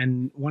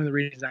 And one of the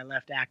reasons I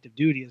left active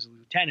duty as a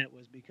lieutenant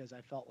was because I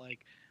felt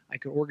like I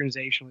could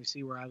organizationally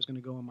see where I was going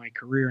to go in my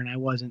career. And I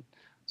wasn't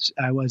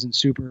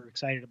super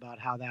excited about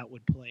how that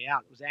would play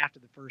out. It was after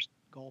the first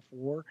Gulf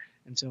War.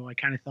 And so I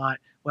kind of thought,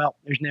 well,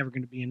 there's never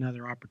going to be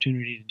another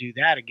opportunity to do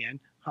that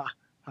again.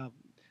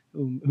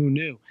 Who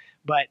knew?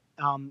 But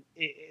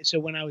so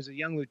when I was a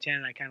young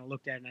lieutenant, I kind of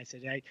looked at it and I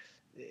said,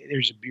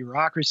 there's a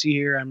bureaucracy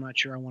here I'm not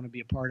sure I want to be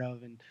a part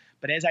of.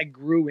 But as I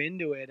grew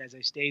into it, as I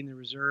stayed in the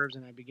reserves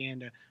and I began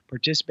to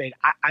participate,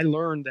 I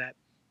learned that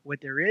what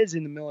there is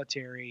in the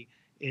military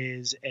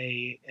is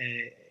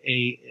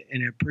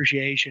an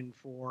appreciation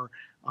for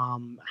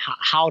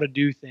how to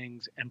do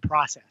things and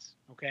process.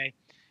 Okay,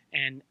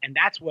 and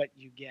that's what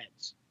you get.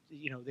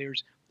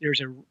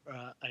 There's a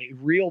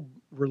real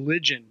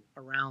religion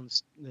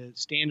around the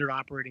standard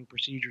operating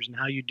procedures and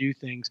how you do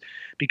things,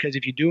 because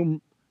if you do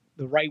them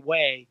the right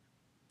way,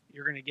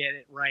 you're going to get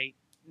it right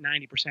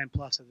 90%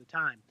 plus of the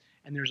time.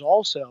 And there's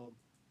also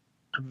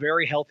a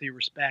very healthy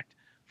respect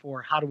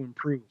for how to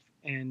improve.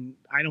 And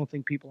I don't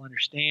think people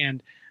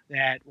understand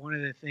that one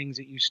of the things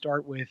that you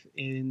start with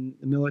in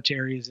the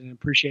military is an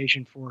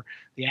appreciation for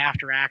the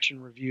after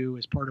action review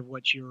as part of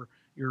what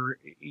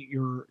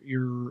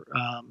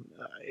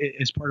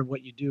as part of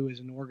what you do as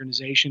an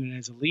organization and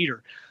as a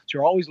leader. So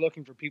you're always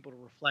looking for people to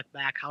reflect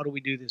back, how do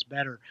we do this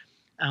better?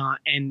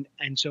 And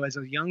so as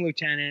a young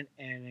lieutenant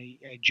and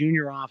a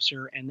junior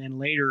officer, and then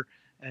later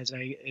as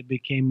I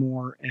became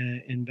more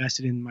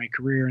invested in my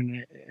career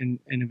and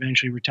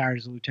eventually retired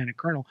as a lieutenant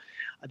colonel,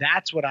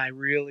 that's what I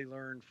really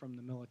learned from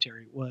the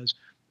military, was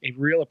a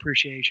real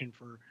appreciation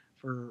for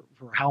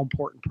how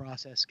important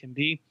process can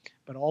be,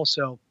 but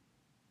also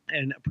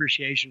an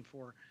appreciation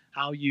for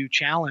how you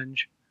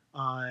challenge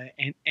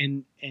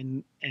and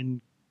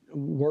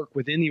work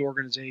within the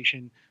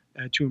organization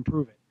to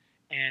improve it.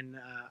 And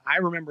I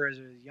remember as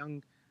a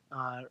young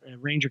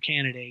Ranger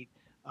candidate,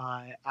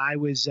 I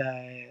was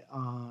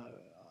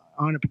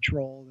on a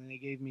patrol, and they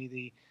gave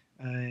me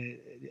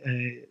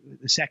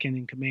the second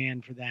in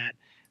command for that.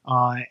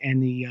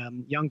 And the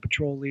young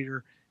patrol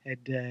leader had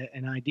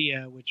an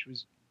idea, which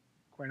was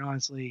quite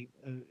honestly,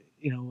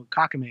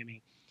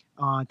 cockamamie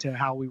to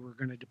how we were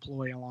going to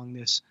deploy along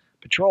this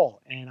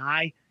patrol. And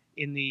I,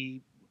 in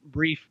the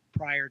brief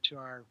prior to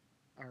our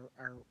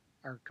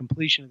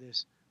completion of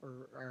this,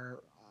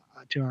 or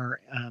to our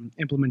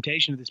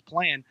implementation of this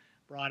plan,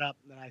 brought up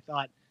that I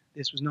thought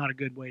this was not a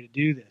good way to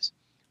do this.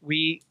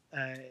 We,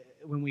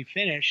 when we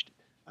finished,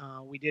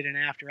 we did an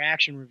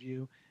after-action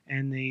review,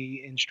 and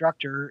the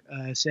instructor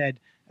said,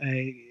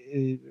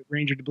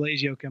 Ranger de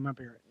Blasio, come up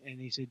here.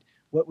 And he said,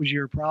 what was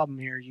your problem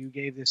here? You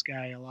gave this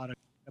guy a lot of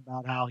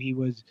about how he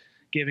was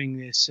giving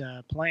this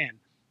plan.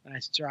 And I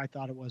said, sir, I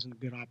thought it wasn't a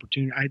good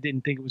opportunity. I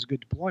didn't think it was a good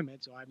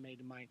deployment, so I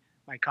made my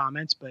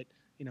comments, but,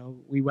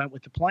 we went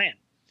with the plan.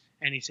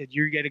 And he said,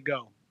 you're going to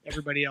go.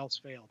 Everybody else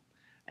failed.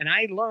 And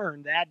I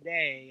learned that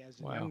day as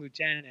a young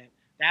lieutenant,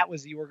 that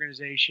was the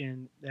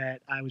organization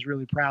that I was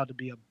really proud to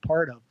be a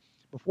part of.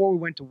 Before we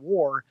went to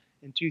war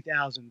in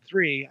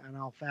 2003, and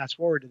I'll fast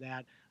forward to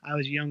that, I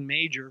was a young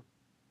major,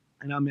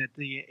 and I'm at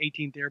the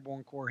 18th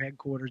Airborne Corps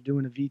headquarters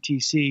doing a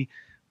VTC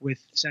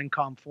with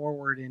CENTCOM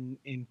Forward in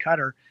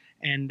Qatar.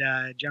 And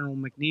General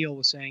McNeil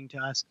was saying to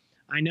us,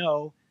 I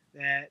know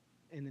that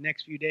in the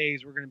next few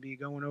days we're going to be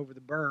going over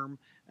the berm,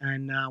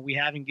 and we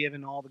haven't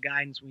given all the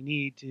guidance we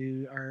need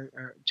to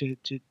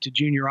to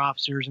junior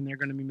officers, and they're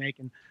going to be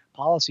making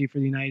policy for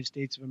the United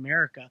States of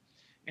America.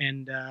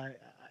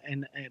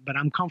 But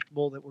I'm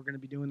comfortable that we're going to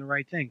be doing the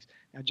right things.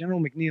 Now, General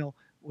McNeil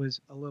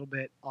was a little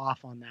bit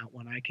off on that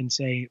one, I can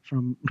say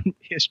from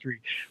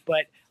history,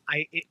 but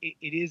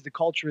it is the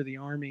culture of the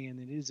Army, and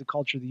it is the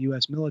culture of the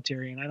U.S.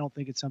 military, and I don't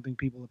think it's something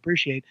people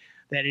appreciate,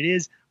 that it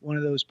is one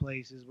of those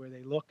places where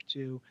they look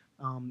to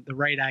the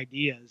right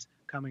ideas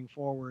coming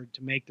forward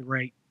to make the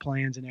right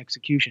plans and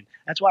execution.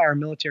 That's why our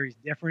military is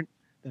different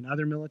than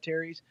other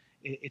militaries.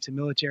 It's a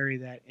military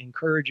that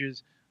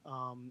encourages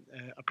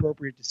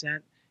appropriate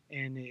dissent,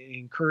 and it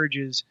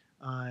encourages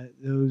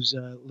those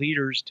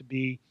leaders to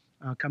be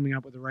coming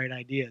up with the right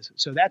ideas.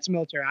 So that's the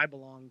military I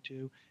belong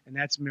to, and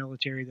that's the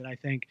military that I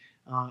think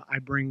I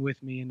bring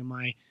with me into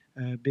my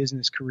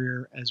business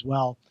career as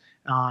well.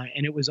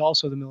 And it was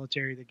also the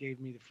military that gave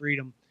me the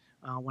freedom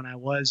when I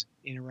was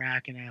in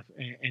Iraq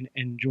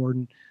and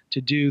Jordan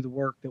to do the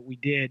work that we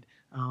did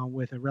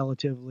with a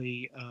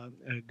relatively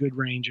good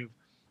range of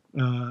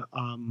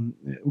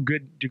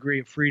good degree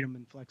of freedom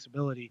and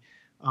flexibility.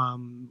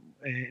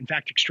 In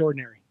fact,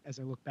 extraordinary as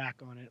I look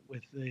back on it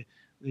with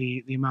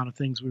the amount of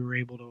things we were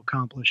able to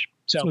accomplish.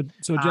 So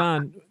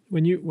John,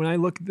 when I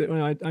look at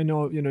I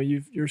know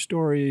your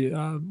story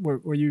where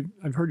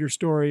I've heard your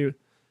story, and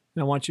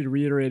I want you to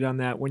reiterate on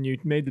that when you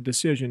made the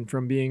decision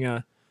from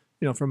being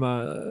from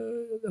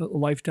a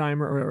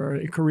lifetime or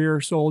a career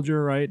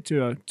soldier, right,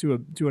 to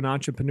an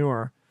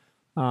entrepreneur.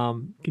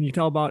 Can you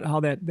tell about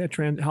how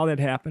that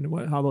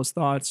happened, how those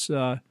thoughts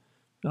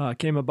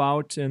came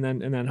about, and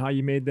then how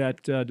you made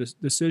that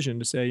decision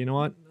to say, you know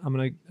what, I'm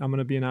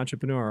gonna be an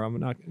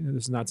entrepreneur.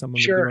 This is not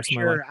something I'm gonna do the rest of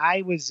my life.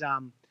 I was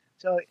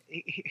so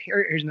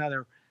here's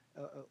another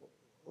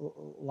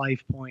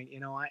life point.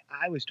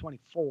 I was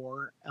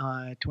 24,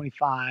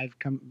 25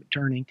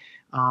 turning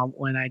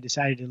when I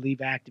decided to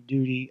leave active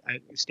duty. I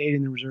stayed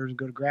in the reserves and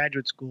go to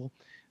graduate school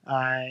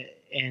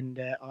and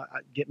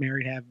get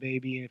married, have a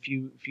baby, and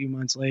a few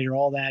months later,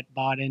 all that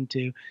bought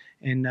into,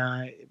 and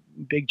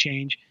big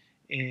change.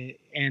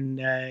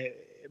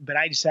 But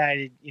I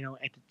decided,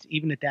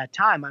 even at that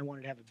time, I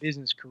wanted to have a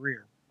business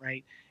career,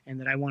 right? And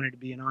that I wanted to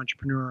be an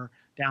entrepreneur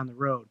down the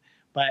road.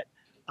 But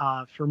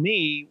for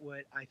me,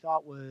 what I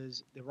thought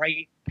was the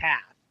right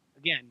path,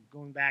 again,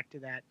 going back to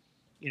that,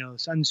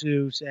 Sun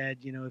Tzu said,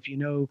 if you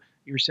know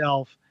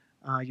yourself,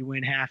 you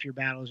win half your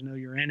battles. Know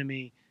your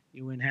enemy,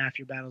 you win half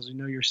your battles. You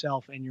know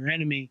yourself and your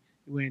enemy,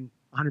 you win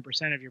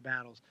 100% of your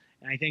battles.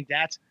 And I think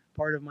that's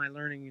part of my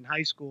learning in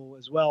high school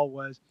as well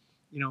was,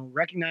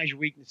 recognize your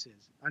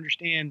weaknesses,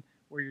 understand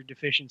where your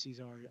deficiencies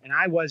are. And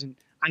I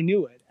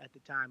knew it at the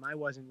time. I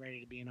wasn't ready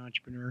to be an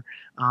entrepreneur.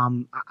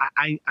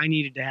 I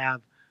needed to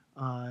have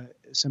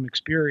some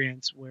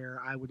experience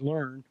where I would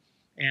learn.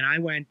 And I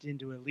went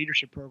into a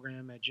leadership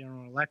program at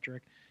General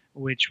Electric,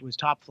 which was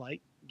top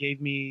flight,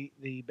 gave me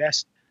the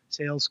best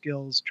sales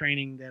skills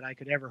training that I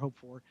could ever hope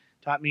for,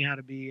 taught me how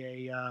to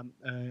be a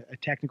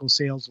technical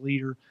sales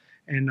leader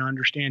and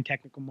understand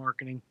technical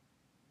marketing,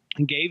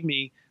 and gave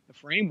me the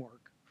framework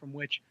from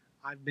which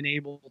I've been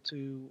able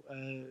to,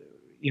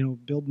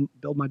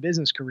 build my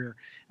business career.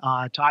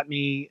 Taught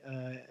me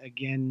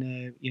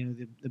again,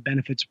 the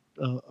benefits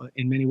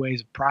in many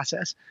ways of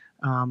process.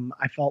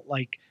 I felt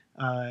like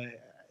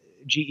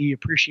GE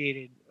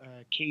appreciated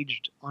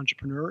caged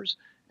entrepreneurs,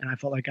 and I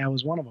felt like I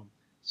was one of them.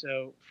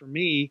 So for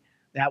me,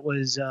 that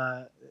was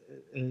the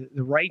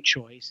right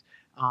choice.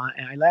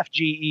 And I left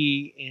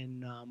GE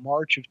in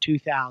March of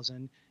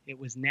 2000. It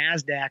was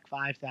NASDAQ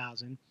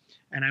 5000.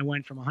 And I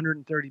went from a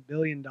 $130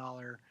 billion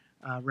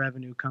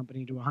revenue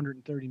company to a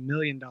 $130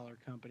 million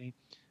company.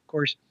 Of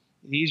course,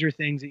 these are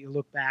things that you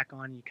look back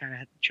on, you kind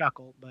of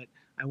chuckle, but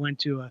I went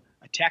to a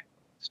tech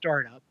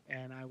startup,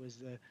 and I was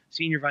the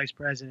senior vice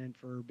president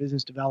for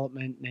business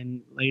development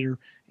and later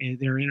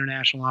their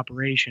international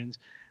operations.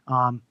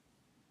 And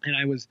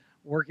I was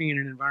working in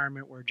an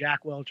environment where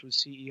Jack Welch was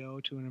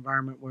CEO to an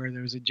environment where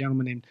there was a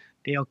gentleman named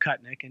Dale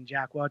Kutnick, and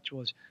Jack Welch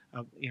was,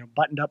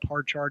 buttoned up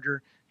hard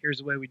charger. Here's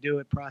the way we do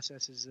it.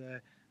 Processes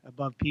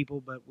above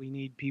people, but we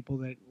need people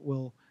that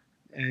will,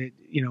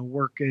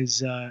 work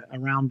as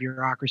around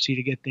bureaucracy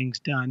to get things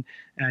done.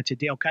 To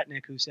Dale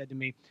Kutnick, who said to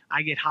me,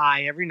 "I get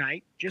high every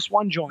night, just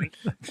one joint,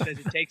 because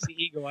it takes the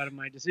ego out of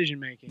my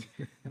decision making."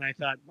 And I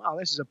thought, wow,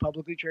 this is a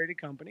publicly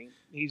traded company.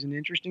 He's an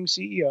interesting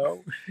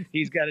CEO.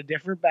 He's got a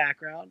different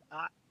background.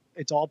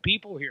 It's all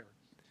people here.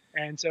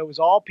 And so it was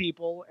all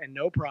people and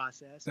no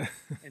process,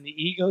 and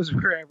the egos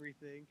were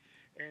everything.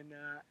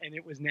 And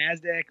it was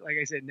NASDAQ, like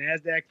I said,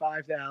 NASDAQ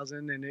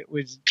 5000, and it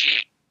was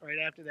right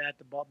after that,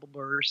 the bubble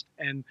burst.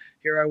 And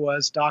here I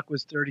was, stock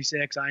was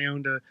 36. I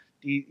owned a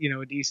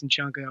decent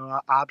chunk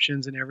of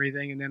options and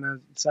everything. And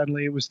then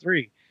suddenly it was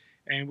 3.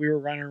 And we were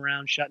running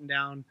around shutting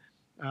down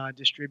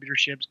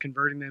distributorships,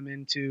 converting them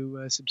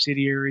into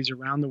subsidiaries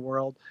around the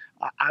world.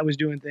 I was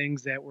doing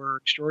things that were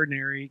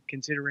extraordinary,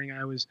 considering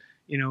I was,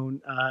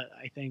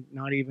 I think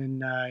not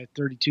even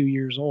 32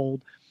 years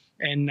old.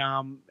 And,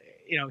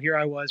 here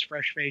I was,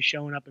 fresh face,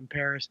 showing up in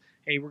Paris.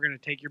 Hey, we're going to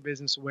take your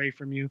business away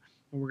from you,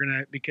 and we're going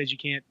to, because you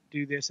can't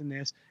do this and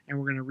this, and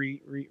we're going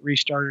to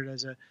restart it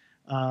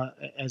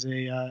as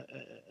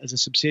a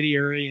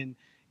subsidiary. And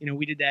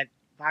we did that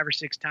 5 or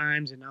 6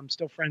 times, and I'm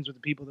still friends with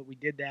the people that we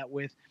did that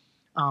with.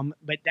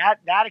 But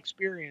that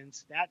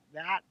experience, that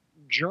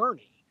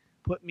journey,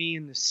 put me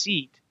in the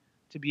seat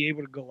to be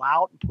able to go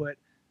out and put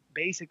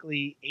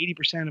basically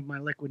 80% of my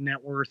liquid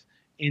net worth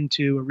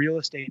into a real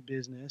estate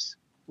business,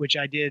 which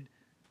I did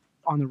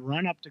on the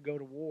run up to go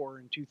to war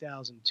in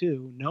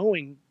 2002,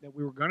 knowing that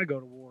we were going to go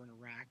to war in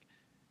Iraq,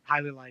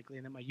 highly likely,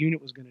 and that my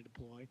unit was going to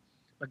deploy,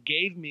 but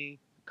gave me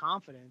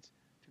confidence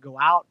to go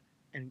out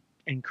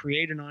and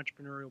create an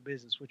entrepreneurial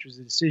business, which was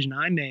a decision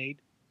I made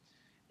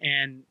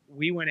and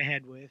we went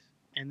ahead with.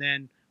 And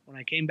then when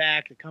I came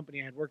back, the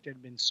company I had worked at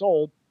had been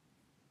sold.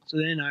 So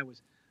then I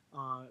was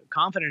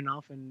confident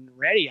enough and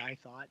ready, I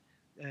thought,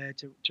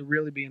 to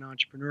really be an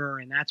entrepreneur.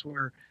 And that's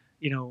where,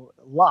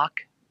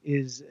 luck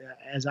is,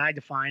 as I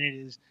define it,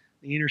 is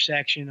the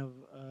intersection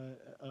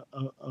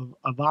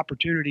of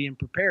opportunity and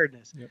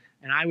preparedness. Yep.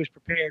 And I was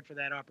prepared for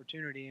that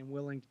opportunity and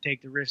willing to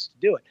take the risk to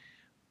do it.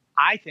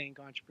 I think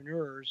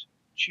entrepreneurs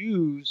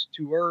choose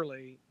too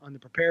early on the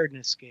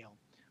preparedness scale.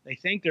 They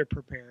think they're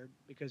prepared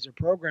because they're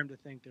programmed to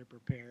think they're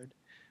prepared,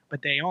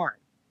 but they aren't.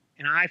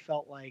 And I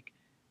felt like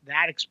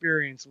that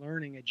experience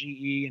learning at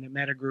GE and at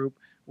Meta Group,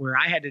 where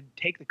I had to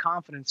take the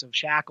confidence of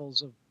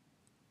shackles of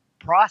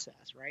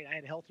process, right? I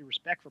had a healthy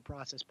respect for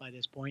process by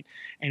this point,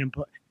 and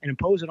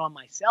impose it on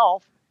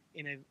myself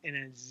in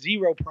a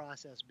zero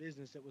process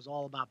business that was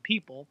all about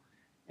people.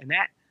 And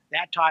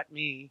that taught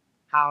me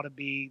how to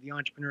be the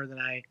entrepreneur that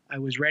I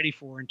was ready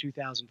for in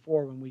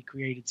 2004 when we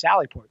created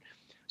Sallyport.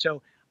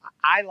 So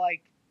I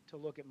like to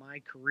look at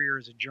my career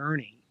as a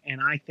journey, and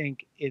I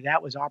think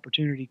that was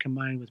opportunity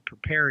combined with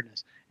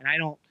preparedness. And I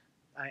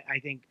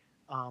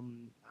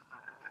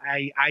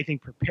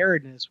think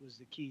preparedness was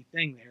the key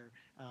thing there.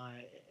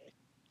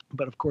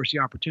 But of course, the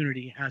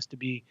opportunity has to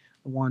be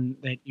the one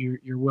that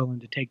you're willing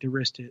to take the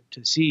risk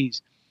to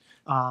seize.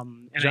 I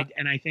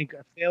think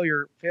a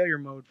failure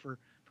mode for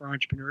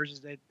entrepreneurs is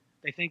that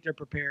they think they're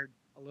prepared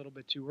a little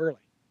bit too early.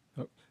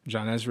 Oh,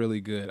 John, that's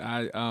really good.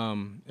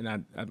 I'm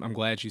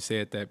glad you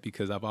said that,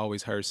 because I've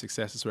always heard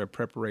success is where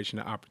preparation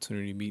and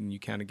opportunity meet, and you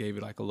kind of gave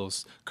it like a little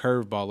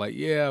curveball, like,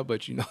 yeah,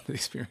 but the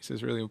experience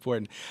is really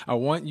important. I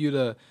want you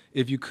to,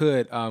 if you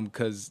could,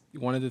 because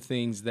one of the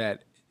things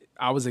that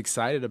I was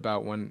excited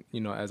about when,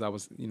 as I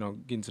was,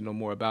 getting to know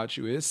more about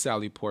you is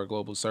Sallyport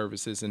Global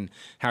Services, and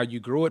how you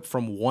grew it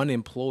from 1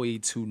 employee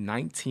to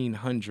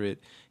 1,900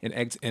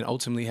 and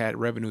ultimately had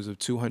revenues of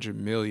 200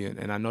 million.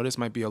 And I know this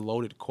might be a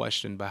loaded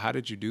question, but how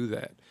did you do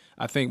that?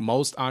 I think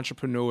most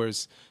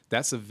entrepreneurs,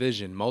 that's a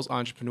vision. Most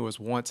entrepreneurs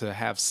want to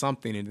have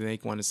something, and they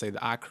want to say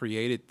that I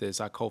created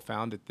this, I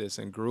co-founded this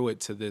and grew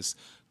it to this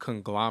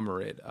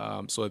conglomerate.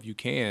 So if you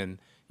can,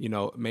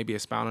 maybe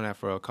expound on that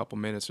for a couple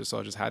minutes or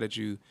so. Just how did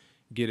you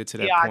get it to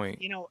that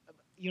point?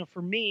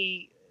 For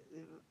me,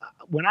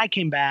 when I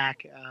came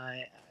back,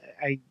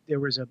 there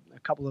was a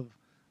couple of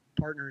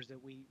partners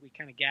that we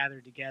kind of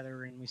gathered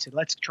together, and we said,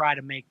 let's try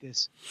to make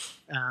this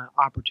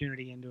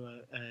opportunity into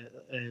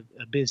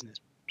a business.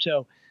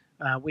 So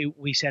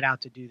we set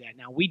out to do that.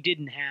 Now, we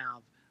didn't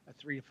have a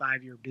 3 to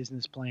 5 year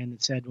business plan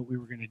that said what we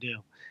were going to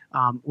do.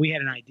 We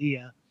had an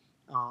idea,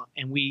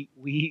 and we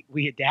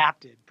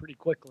adapted pretty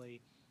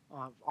quickly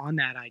on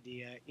that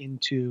idea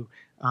into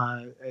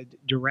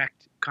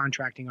direct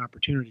contracting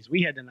opportunities.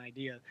 We had an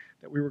idea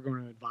that we were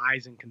going to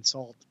advise and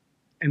consult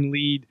and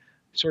lead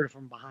sort of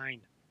from behind.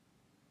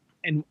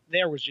 And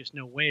there was just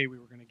no way we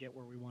were going to get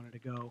where we wanted to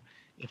go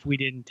if we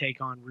didn't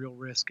take on real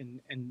risk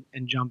and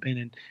jump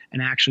in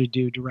and actually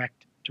do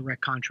direct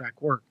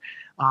contract work.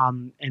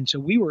 And so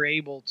we were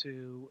able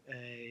to,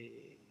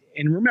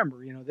 and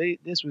remember,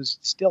 this was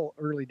still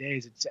early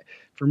days.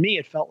 For me,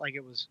 it felt like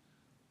it was,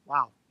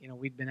 wow,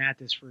 we'd been at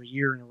this for a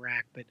year in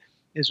Iraq, but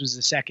this was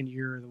the second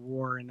year of the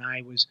war, and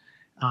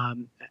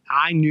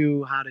I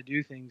knew how to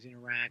do things in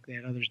Iraq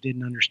that others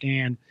didn't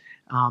understand,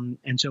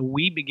 and so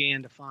we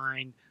began to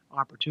find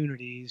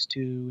opportunities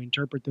to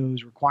interpret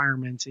those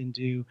requirements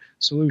into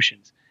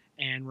solutions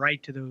and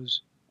write to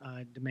those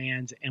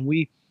demands, and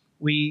we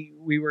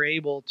were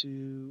able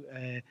to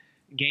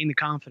gain the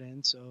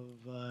confidence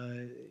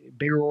of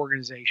bigger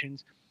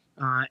organizations.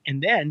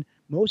 And then,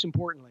 most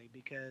importantly,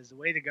 because the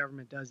way the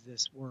government does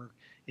this work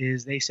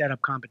is they set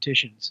up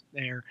competitions.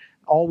 They're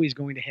always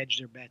going to hedge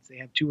their bets. They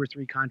have 2 or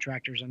 3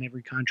 contractors on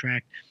every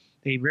contract.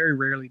 They very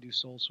rarely do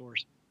sole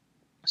source.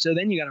 So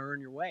then you got to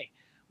earn your way.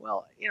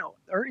 Well,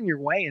 earning your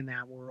way in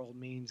that world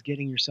means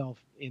getting yourself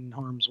in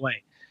harm's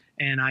way.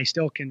 And I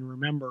still can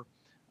remember,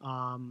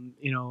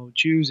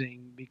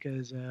 choosing,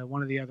 because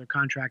one of the other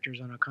contractors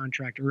on a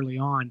contract early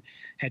on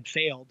had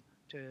failed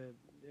to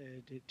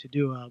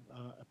do a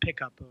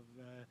pickup of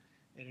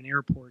at an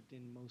airport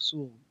in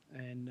Mosul,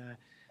 and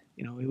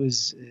it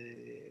was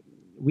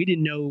we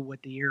didn't know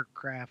what the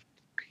aircraft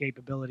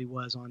capability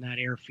was on that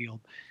airfield,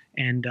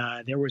 and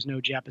there was no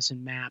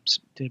Jeppesen maps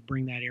to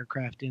bring that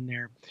aircraft in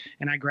there.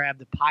 And I grabbed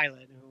the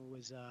pilot, who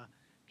was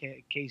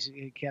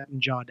Captain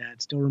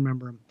Jawdad, still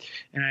remember him,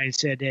 and I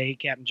said, "Hey,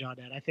 Captain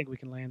Jawdad, I think we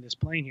can land this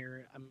plane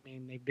here. I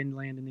mean, they've been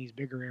landing these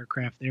bigger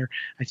aircraft there."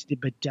 I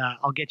said, "But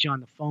I'll get you on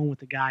the phone with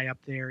the guy up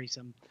there. He's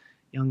some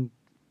young,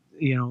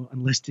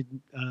 enlisted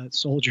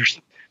soldiers."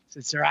 I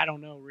said, "Sir, I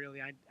don't know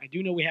really. I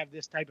do know we have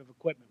this type of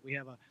equipment. We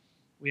have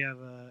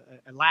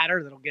a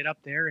ladder that'll get up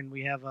there, and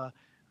we have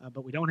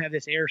but we don't have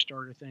this air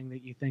starter thing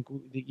that you think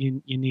that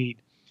you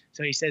need.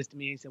 So he says to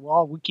me, he said,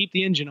 well, we'll keep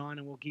the engine on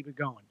and we'll keep it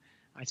going.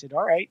 I said,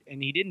 all right.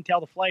 And he didn't tell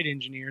the flight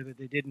engineer that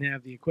they didn't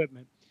have the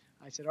equipment.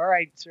 I said, all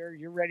right, sir,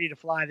 you're ready to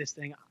fly this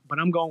thing, but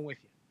I'm going with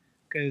you,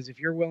 because if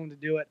you're willing to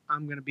do it,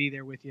 I'm going to be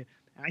there with you.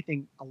 And I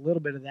think a little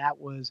bit of that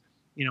was,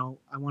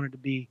 I wanted to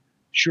be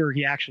sure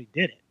he actually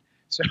did it.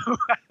 So,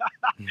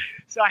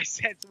 so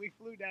we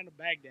flew down to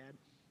Baghdad,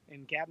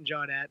 and Captain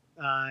Jawdat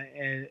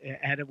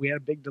we had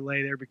a big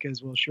delay there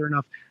because, well, sure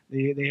enough,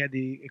 they had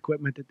the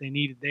equipment that they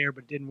needed there,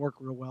 but it didn't work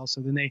real well.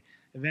 So then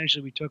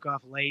eventually we took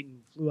off late and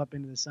flew up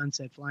into the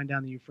sunset, flying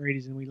down the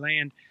Euphrates, and we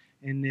land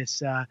in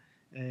this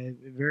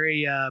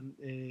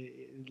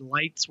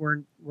lights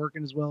weren't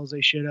working as well as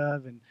they should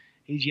have, and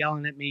he's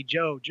yelling at me,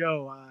 Joe,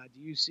 do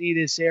you see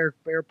this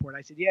airport?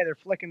 I said, yeah, they're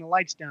flicking the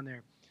lights down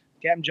there.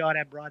 Captain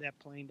Jawdat brought that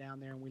plane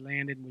down there, and we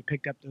landed, and we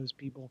picked up those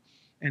people,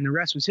 and the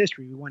rest was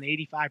history. We won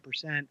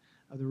 85%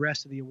 of the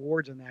rest of the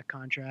awards on that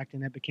contract,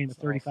 and that became a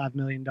 $35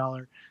 million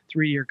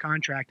 3-year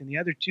contract. And the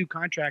other 2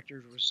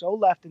 contractors were so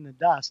left in the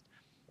dust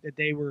that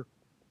they were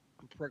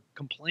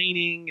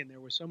complaining, and there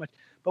was so much.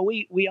 But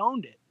we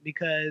owned it,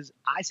 because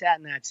I sat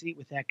in that seat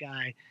with that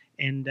guy,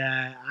 and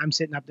I'm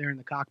sitting up there in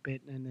the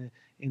cockpit and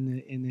in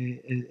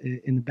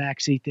the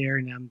back seat there,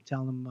 and I'm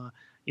telling him,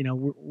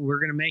 we're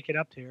going to make it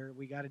up there.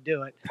 We got to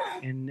do it.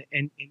 And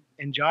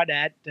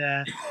Jawdat,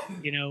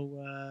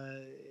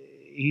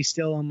 he's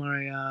still on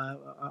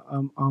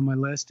my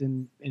list,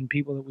 and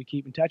people that we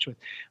keep in touch with.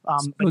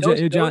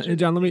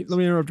 John, let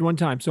me interrupt one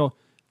time. So,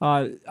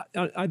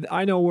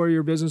 I know where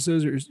your business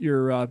is,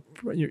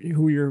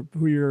 who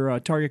your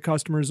target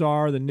customers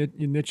are, the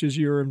niches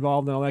you're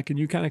involved in, all that. Can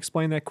you kind of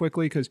explain that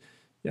quickly? Because,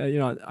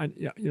 I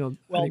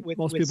think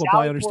most people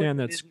probably understand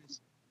that.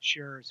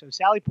 Sure. So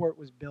Sallyport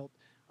was built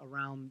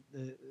around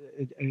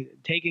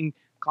taking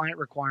client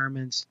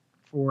requirements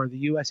for the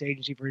U.S.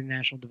 Agency for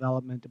International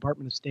Development,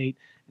 Department of State,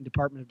 and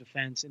Department of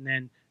Defense, and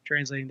then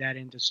translating that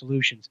into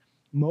solutions.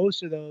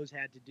 Most of those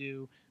had to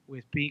do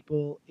with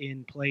people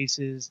in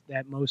places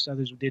that most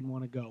others didn't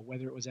want to go,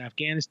 whether it was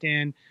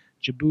Afghanistan,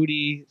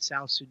 Djibouti,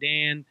 South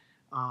Sudan.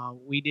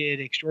 We did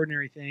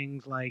extraordinary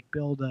things like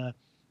build a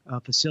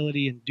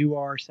facility in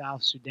Duar,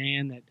 South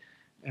Sudan, that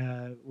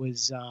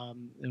was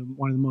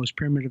one of the most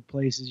primitive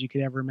places you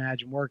could ever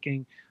imagine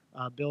working,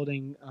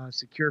 building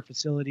secure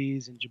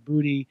facilities in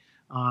Djibouti,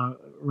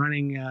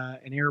 running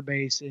an air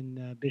base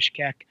in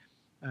Bishkek,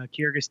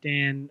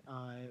 Kyrgyzstan,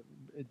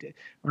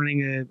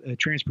 running a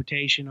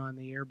transportation on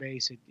the air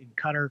base in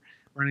Qatar,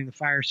 running the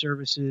fire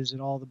services at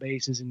all the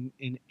bases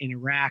in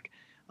Iraq,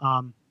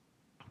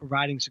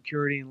 providing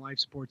security and life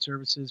support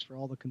services for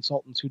all the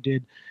consultants who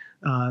did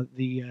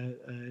the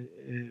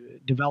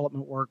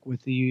development work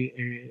with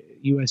the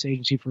U.S.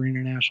 Agency for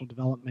International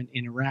Development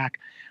in Iraq.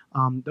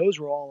 Those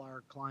were all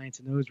our clients,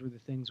 and those were the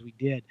things we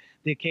did.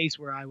 The case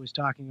where I was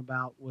talking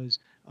about was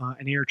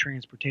an air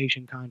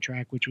transportation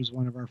contract, which was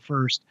one of our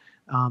first,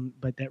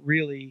 but that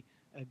really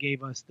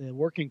gave us the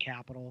working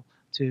capital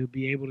to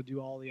be able to do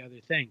all the other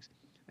things.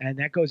 And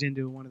that goes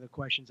into one of the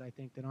questions I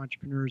think that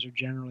entrepreneurs are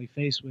generally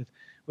faced with,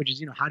 which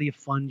is, how do you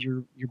fund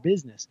your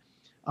business?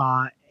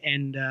 My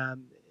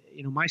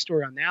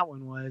story on that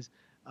one was,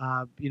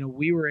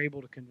 we were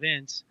able to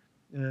convince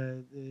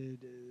the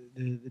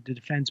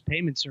Defense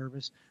Payment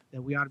Service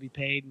that we ought to be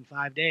paid in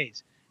 5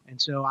 days.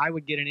 And so I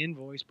would get an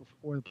invoice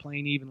before the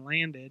plane even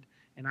landed,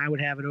 and I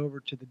would have it over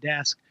to the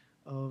desk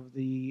of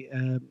the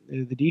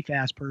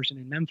DFAS person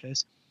in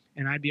Memphis,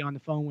 and I'd be on the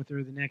phone with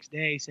her the next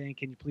day saying,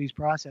 "Can you please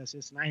process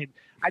this?" And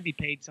I'd be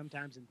paid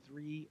sometimes in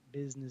 3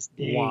 business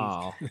days.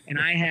 Wow! And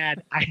I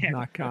had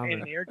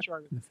an air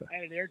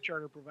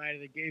charter provider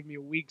that gave me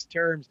a week's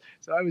terms,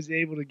 so I was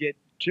able to get.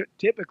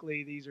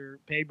 Typically, these are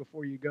pay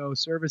before you go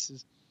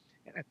services,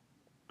 and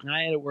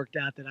I had it worked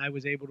out that I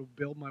was able to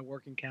build my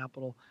working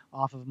capital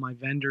off of my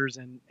vendors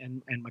and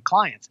my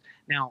clients.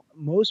 Now,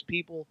 most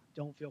people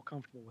don't feel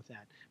comfortable with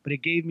that, but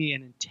it gave me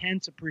an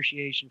intense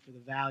appreciation for the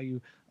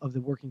value of the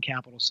working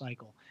capital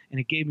cycle. And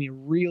it gave me a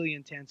really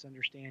intense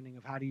understanding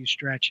of how do you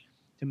stretch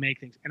to make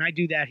things. And I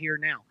do that here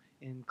now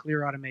in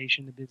Clear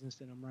Automation, the business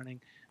that I'm running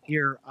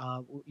here.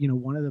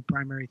 One of the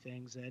primary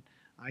things that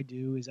I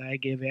do is I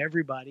give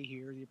everybody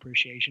here the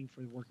appreciation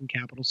for the working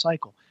capital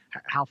cycle.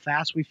 How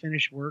fast we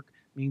finish work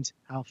means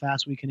how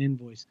fast we can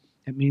invoice.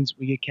 That means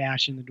we get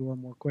cash in the door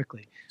more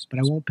quickly. But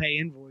I won't pay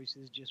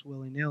invoices just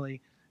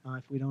willy-nilly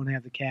if we don't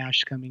have the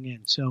cash coming in.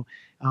 So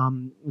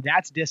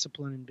that's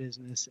discipline in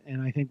business.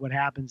 And I think what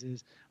happens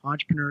is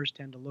entrepreneurs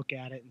tend to look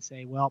at it and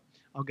say, well,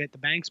 I'll get the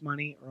bank's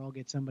money or I'll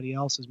get somebody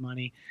else's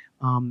money.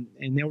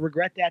 And they'll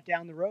regret that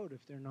down the road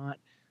if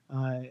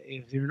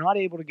they're not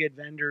able to get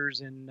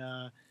vendors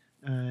and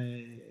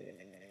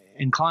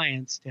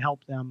clients to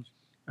help them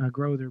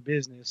grow their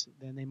business,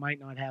 then they might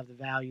not have the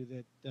value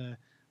that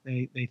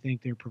they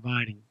think they're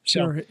providing.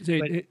 Sure.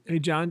 Hey,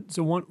 John.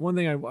 So one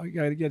thing I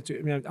got to get to.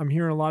 I mean, I'm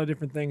hearing a lot of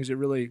different things that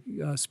really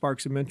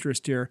spark some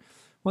interest here.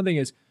 One thing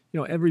is,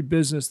 every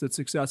business that's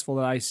successful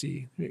that I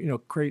see,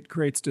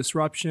 creates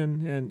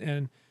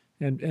disruption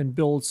and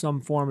build some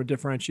form of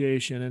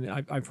differentiation.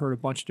 And I've heard a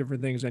bunch of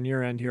different things on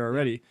your end here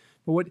already.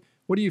 But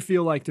what do you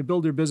feel like to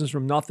build your business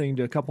from nothing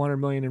to a couple $100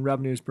 million in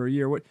revenues per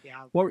year? What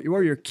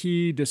are your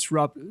key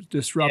disruptive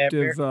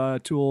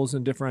tools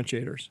and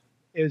differentiators?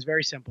 It was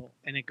very simple,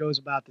 and it goes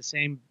about the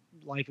same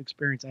life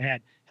experience I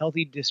had.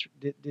 Healthy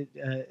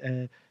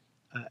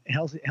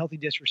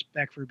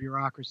disrespect for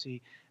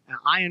bureaucracy.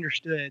 I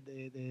understood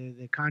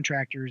the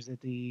contractors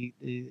that the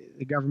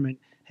government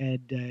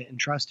had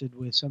entrusted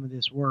with some of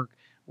this work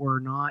were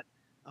not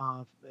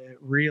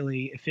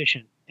really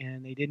efficient,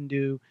 and they didn't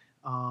do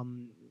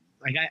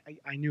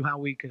I knew how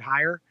we could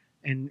hire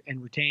and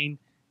retain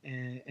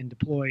and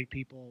deploy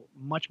people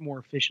much more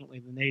efficiently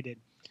than they did.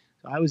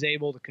 So I was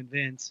able to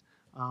convince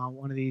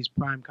one of these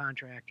prime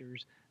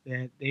contractors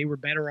that they were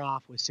better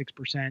off with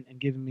 6% and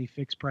giving me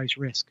fixed price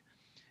risk.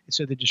 And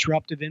so the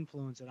disruptive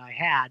influence that I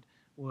had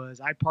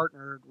was I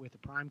partnered with a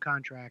prime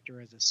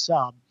contractor as a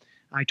sub.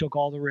 I took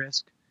all the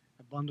risk,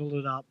 I bundled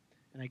it up,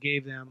 and I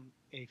gave them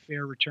a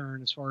fair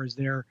return as far as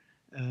their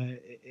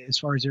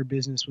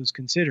business was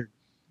considered.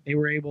 They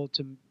were able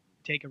to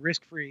take a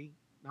risk-free,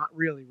 not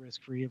really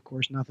risk-free, of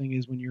course, nothing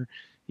is when you're,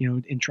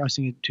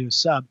 entrusting it to a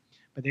sub,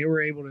 but they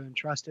were able to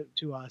entrust it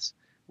to us.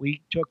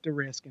 We took the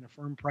risk in a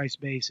firm price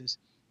basis,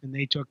 and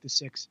they took the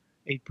 6-8%.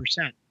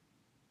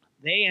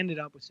 They ended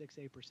up with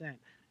 6-8%.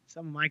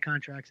 Some of my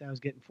contracts, I was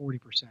getting 40%.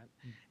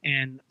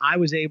 And I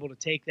was able to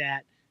take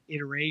that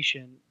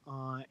iteration,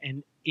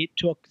 and it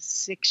took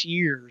 6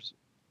 years,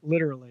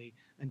 literally,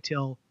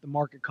 until the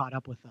market caught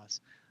up with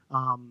us.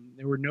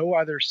 There were no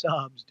other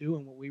subs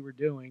doing what we were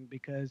doing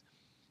because,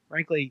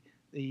 frankly,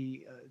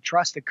 the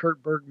trust that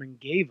Kurt Bergman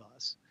gave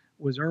us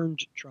was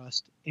earned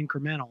trust,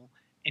 incremental,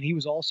 and he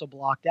was also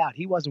blocked out.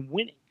 He wasn't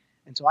winning.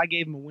 And so I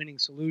gave him a winning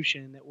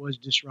solution that was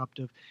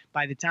disruptive.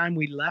 By the time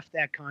we left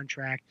that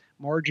contract,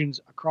 margins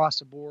across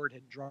the board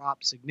had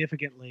dropped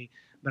significantly,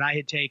 but I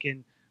had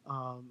taken,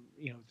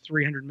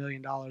 $300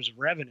 million of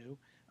revenue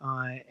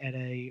at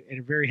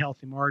a very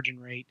healthy margin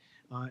rate.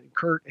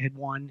 Kurt had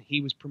won;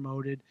 he was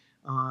promoted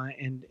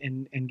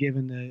and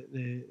given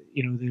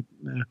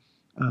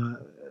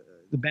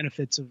the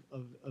benefits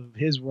of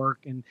his work,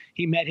 and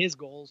he met his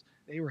goals.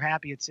 They were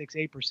happy at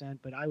 6-8%,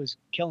 but I was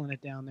killing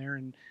it down there,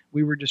 and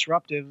we were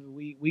disruptive.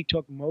 We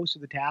took most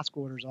of the task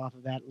orders off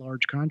of that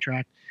large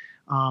contract,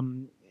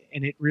 and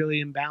it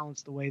really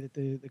imbalanced the way that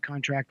the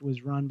contract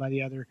was run by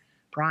the other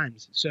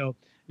primes. So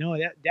no,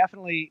 that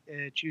definitely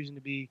choosing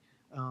to be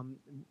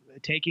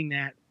taking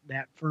that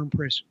firm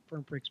price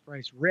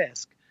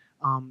risk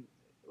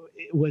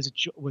was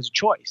a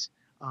choice.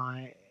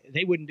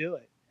 They wouldn't do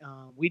it.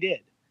 We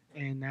did.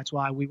 And that's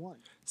why we won.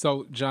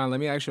 So, John, let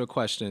me ask you a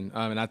question.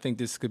 And I think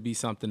this could be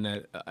something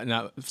that,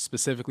 not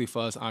specifically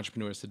for us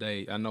entrepreneurs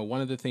today, I know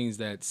one of the things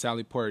that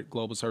Sallyport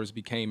Global Service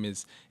became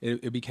is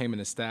it became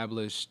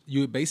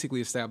you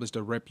basically established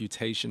a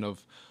reputation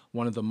of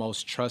one of the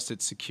most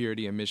trusted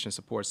security and mission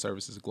support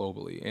services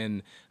globally.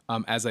 And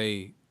as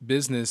a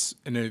business,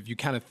 and if you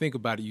kind of think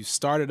about it, you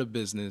started a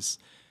business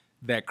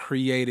that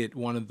created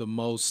one of the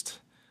most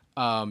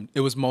one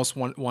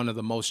of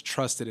the most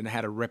trusted and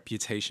had a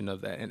reputation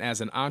of that. And as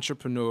an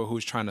entrepreneur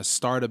who's trying to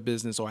start a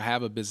business or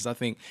have a business, I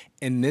think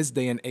in this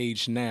day and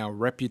age now,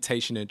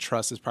 reputation and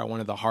trust is probably one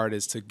of the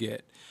hardest to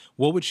get.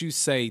 What would you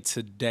say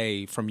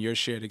today from your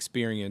shared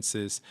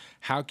experiences?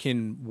 How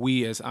can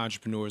we as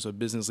entrepreneurs or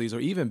business leaders or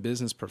even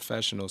business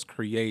professionals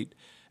create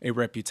a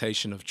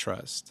reputation of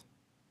trust?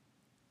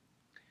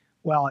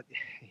 Well,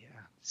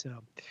 yeah.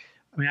 So,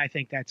 I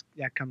think that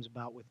comes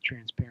about with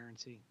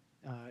transparency.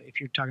 If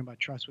you're talking about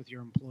trust with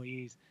your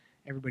employees,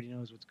 everybody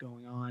knows what's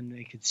going on.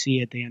 They can see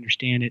it, they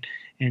understand it,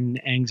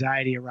 and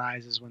anxiety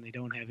arises when they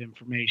don't have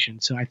information.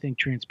 So I think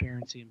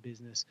transparency in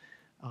business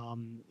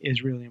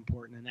is really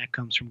important, and that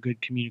comes from good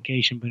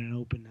communication, but an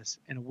openness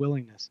and a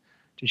willingness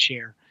to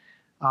share.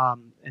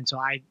 And so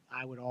I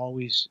would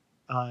always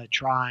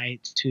try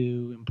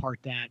to impart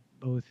that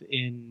both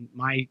in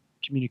my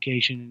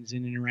communications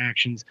and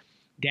interactions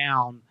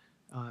down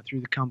through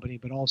the company,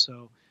 but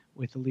also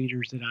with the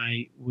leaders that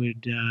I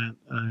would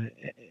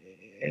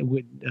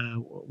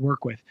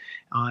work with.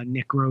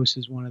 Nick Gross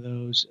is one of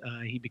those.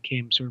 He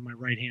became sort of my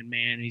right-hand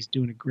man. He's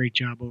doing a great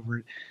job over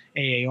at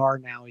AAR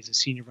now. He's a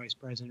senior vice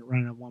president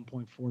running a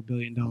 $1.4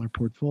 billion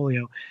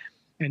portfolio.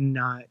 And,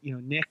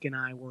 Nick and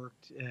I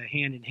worked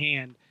hand in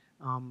hand,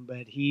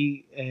 but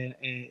he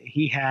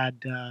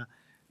had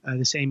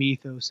the same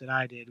ethos that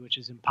I did, which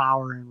is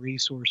empower and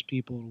resource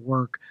people to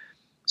work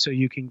so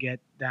you can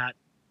get that,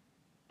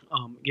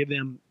 give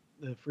them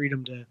the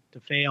freedom to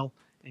fail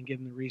and give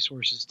them the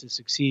resources to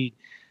succeed.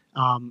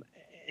 And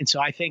so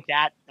I think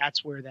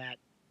that's where that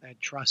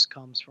trust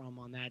comes from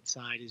on that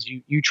side is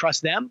you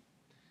trust them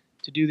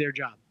to do their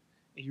job,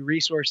 and you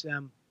resource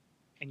them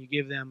and you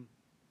give them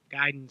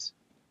guidance.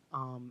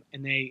 And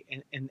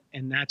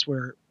that's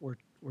where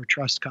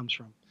trust comes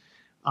from.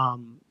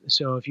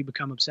 So if you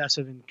become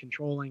obsessive and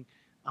controlling,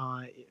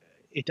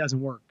 it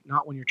doesn't work.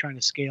 Not when you're trying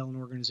to scale an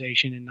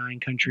organization in 9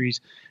 countries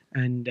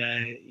and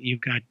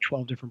you've got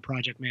 12 different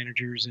project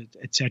managers,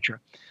 et cetera.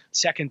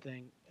 Second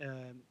thing,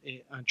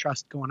 on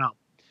trust going up.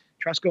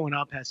 Trust going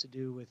up has to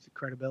do with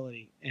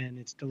credibility, and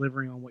it's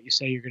delivering on what you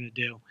say you're going to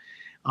do.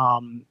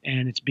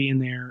 And it's being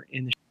there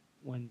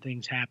when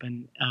things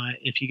happen.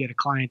 If you get a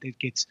client that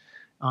gets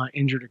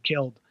injured or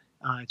killed,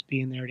 it's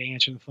being there to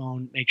answer the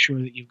phone, make sure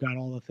that you've got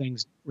all the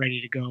things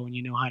ready to go and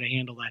you know how to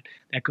handle that.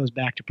 That goes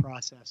back to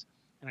process.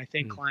 And I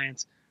think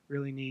clients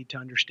really need to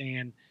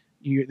understand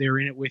they're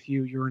in it with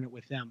you, you're in it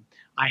with them.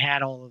 I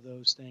had all of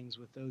those things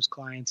with those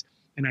clients,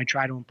 and I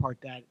try to impart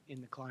that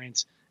in the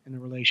clients and the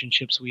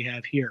relationships we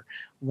have here.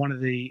 One of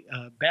the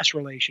best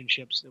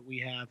relationships that we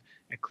have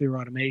at Clear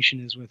Automation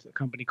is with a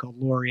company called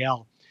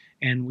L'Oreal,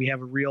 and we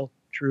have a real,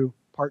 true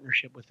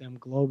partnership with them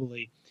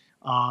globally.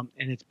 And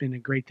it's been a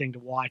great thing to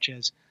watch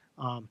as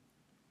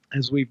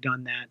we've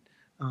done that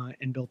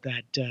and built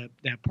that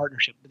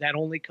partnership. But that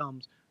only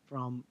comes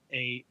from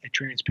a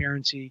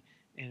transparency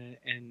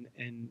and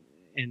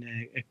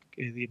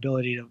the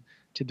ability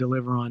to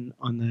deliver on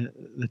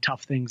the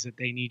tough things that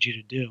they need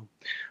you to do.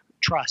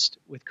 Trust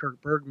with Kurt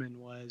Bergman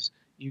was,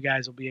 you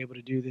guys will be able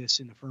to do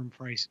this in a firm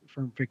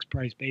fixed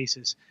price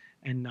basis,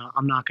 and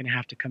I'm not going to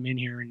have to come in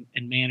here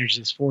and manage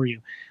this for you.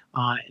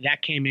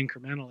 That came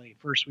incrementally.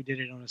 First, we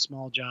did it on a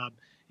small job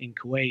in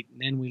Kuwait,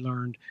 and then we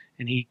learned,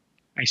 and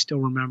I still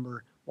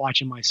remember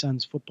watching my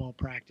son's football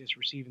practice,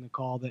 receiving the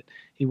call that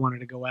he wanted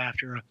to go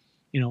after a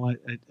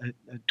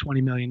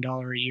 $20 million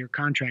a year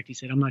contract. He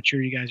said, "I'm not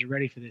sure you guys are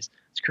ready for this."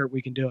 It's Kurt,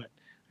 we can do it.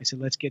 I said,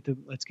 let's get the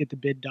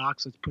bid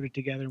docs, let's put it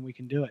together, and we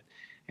can do it.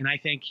 And I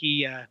think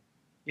he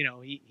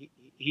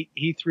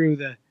threw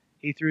the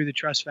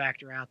trust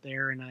factor out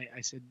there, and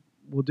I said,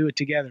 we'll do it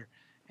together,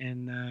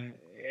 and the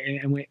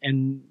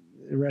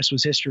rest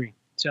was history.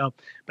 So,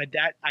 but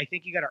that, I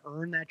think you got to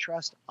earn that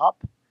trust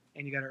up,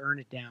 and you got to earn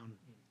it down,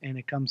 and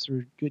it comes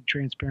through good,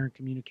 transparent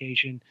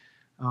communication,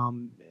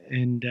 and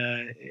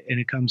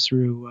it comes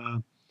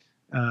through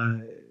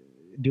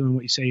doing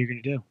what you say you're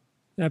going to do.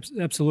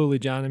 Absolutely,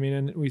 John. I mean,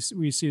 and we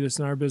see this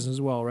in our business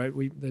as well, right?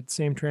 That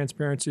same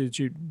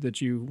transparency that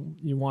you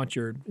want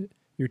your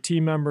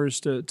team members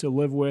to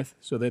live with,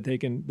 so that they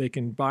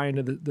can buy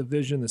into the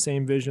vision, the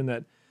same vision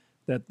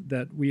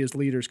that we as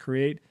leaders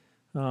create.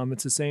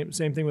 It's the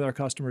same thing with our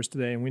customers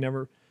today, and we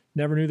never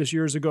knew this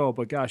years ago.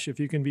 But gosh, if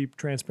you can be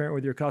transparent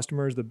with your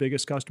customers, the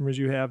biggest customers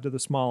you have to the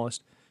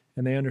smallest,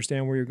 and they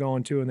understand where you're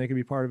going to, and they can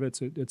be part of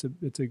it, it's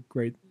a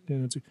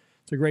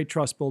great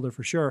trust builder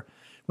for sure.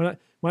 When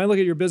I look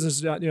at your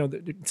business,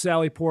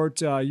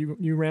 Sallyport,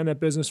 you ran that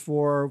business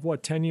for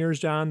what, 10 years,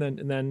 John,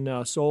 and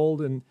then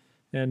sold and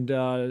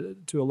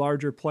to a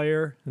larger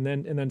player, and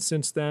then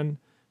since then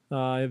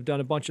I've done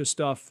a bunch of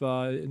stuff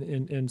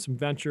in some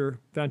venture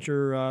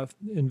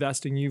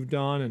investing you've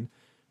done, and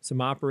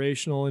some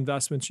operational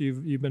investments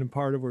you've been a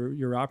part of, where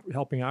you're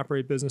helping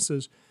operate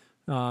businesses,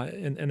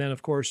 and then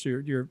of course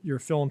your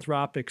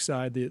philanthropic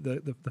side,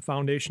 the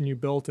foundation you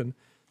built, and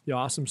the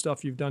awesome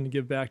stuff you've done to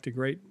give back to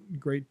great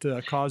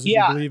causes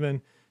you believe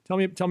in.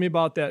 Tell me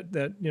about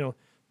that.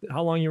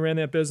 How long you ran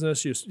that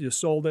business, you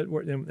sold it,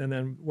 and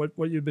then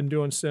what you've been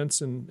doing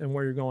since, and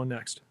where you're going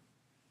next.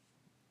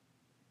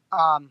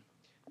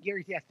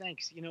 Gary, yeah,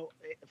 thanks.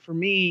 For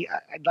me,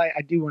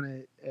 I do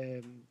want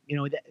to,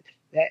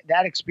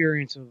 that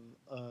experience of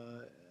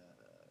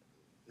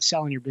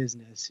selling your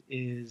business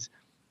is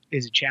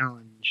a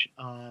challenge,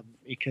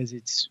 because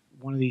it's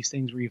one of these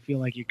things where you feel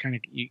like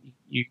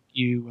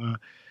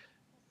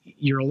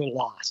you're a little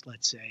lost.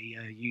 Let's say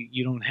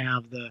you don't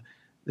have the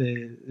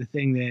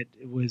thing that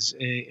was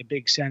a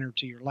big center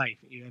to your life.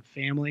 You have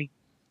family,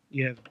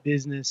 you have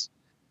business,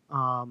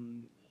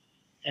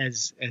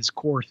 as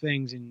core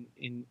things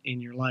in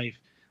your life,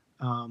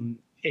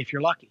 if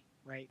you're lucky,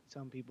 right?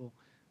 Some people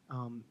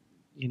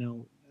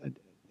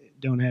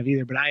don't have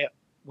either, but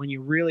when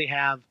you really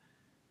have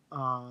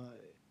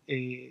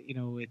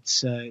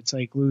it's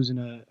like losing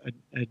a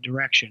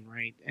direction,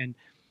 right? And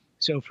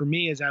so for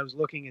me, as I was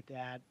looking at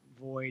that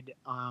void,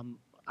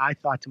 I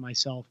thought to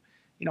myself,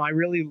 I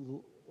really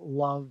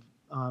love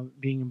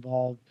being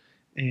involved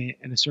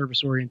in a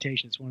service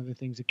orientation. It's one of the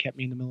things that kept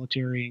me in the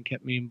military and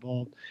kept me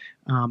involved.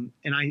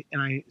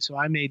 So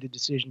I made the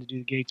decision to do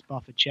the Gates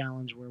Buffett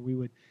Challenge, where we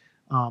would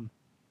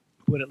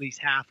put at least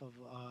half of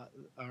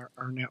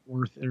our net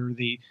worth, or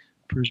the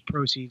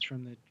proceeds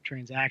from the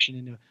transaction,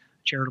 into a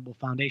charitable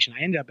foundation.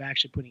 I ended up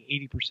actually putting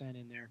 80%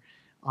 in there.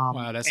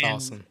 Wow, that's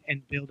awesome.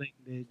 And building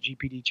the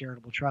GPD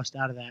Charitable Trust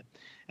out of that.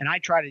 And I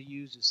try to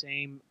use the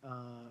same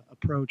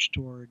approach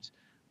towards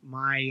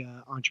my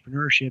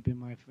entrepreneurship in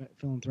my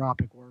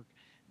philanthropic work.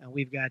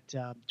 We've got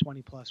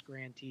 20 plus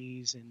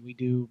grantees, and we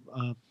do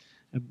about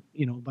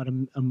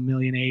 $1.8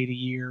 million a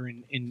year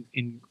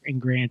in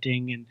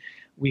granting, and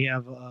we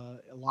have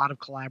a lot of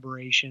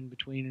collaboration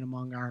between and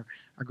among our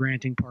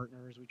granting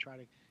partners. We try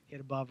to hit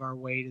above our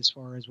weight as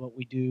far as what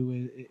we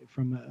do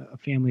from a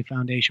family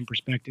foundation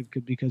perspective,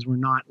 because we're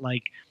not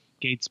like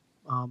Gates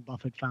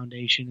Buffett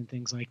Foundation and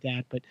things like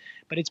that. But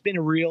it's been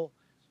a real,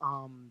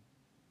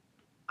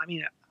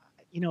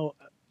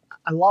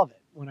 I love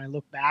it when I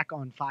look back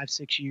on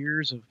 5-6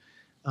 years of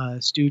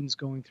students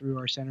going through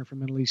our Center for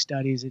Middle East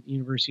Studies at the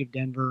University of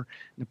Denver,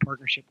 and the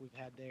partnership we've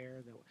had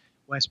there, the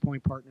West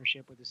Point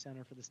partnership with the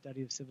Center for the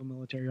Study of Civil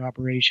Military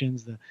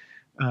Operations, the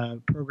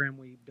program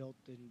we built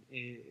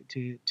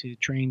to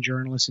train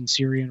journalists in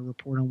Syria and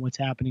report on what's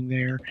happening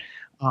there.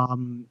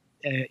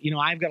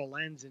 I've got a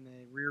lens in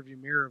the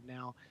rearview mirror of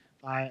now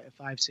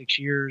 5-6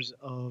 years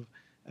of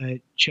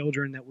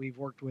children that we've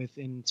worked with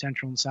in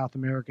Central and South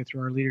America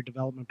through our leader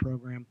development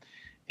program,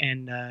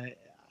 and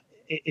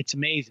it's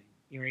amazing.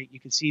 Right? You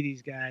can see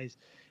these guys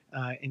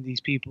and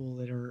these people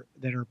that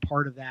are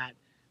part of that,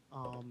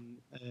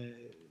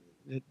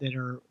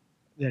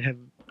 that have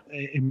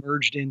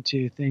emerged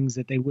into things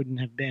that they wouldn't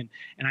have been,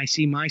 and I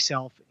see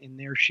myself in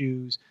their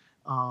shoes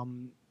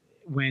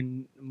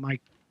when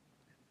like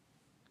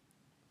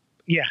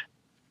you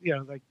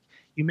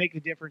make the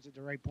difference at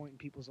the right point in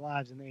people's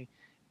lives, and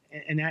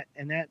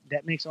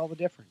that makes all the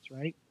difference,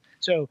 right?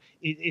 So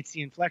it's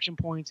the inflection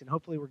points, and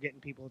hopefully we're getting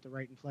people at the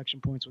right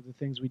inflection points with the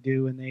things we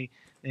do, and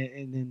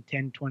then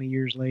 10, 20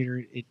 years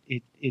later,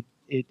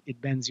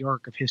 it bends the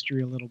arc of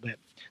history a little bit.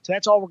 So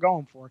that's all we're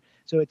going for.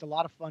 So it's a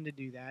lot of fun to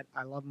do that.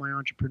 I love my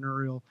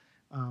entrepreneurial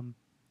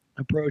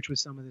approach with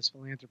some of this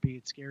philanthropy.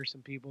 It scares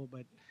some people,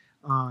 but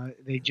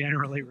they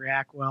generally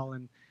react well,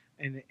 and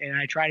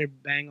I try to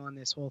bang on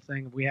this whole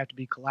thing of we have to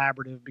be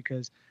collaborative,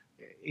 because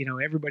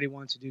everybody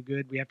wants to do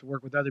good. We have to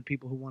work with other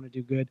people who want to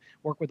do good.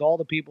 Work with all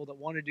the people that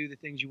want to do the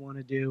things you want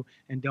to do,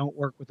 and don't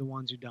work with the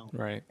ones who don't.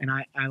 Right. And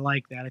I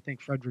like that. I think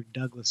Frederick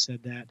Douglass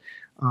said that.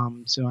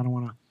 So I don't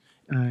want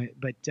to.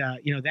 But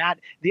that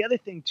the other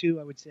thing too,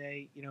 I would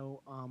say,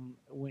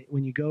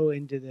 when you go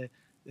into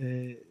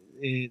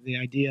the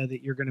idea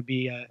that you're going to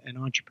be an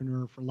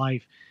entrepreneur for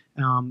life,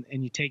 and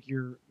you take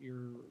your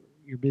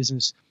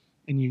business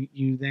and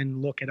you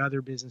then look at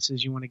other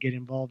businesses you want to get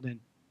involved in,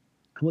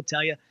 I will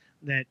tell you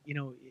that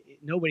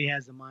nobody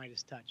has the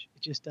Midas touch.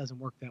 It just doesn't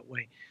work that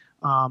way.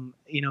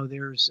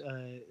 There's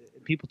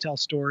people tell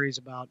stories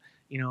about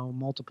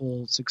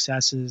multiple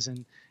successes,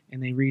 and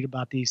they read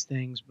about these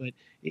things, but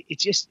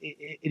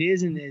it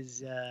isn't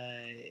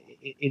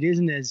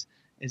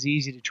as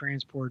easy to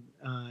transport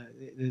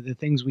the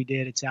things we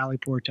did at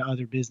Sallyport to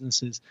other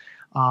businesses.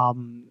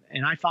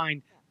 And I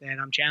find that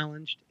I'm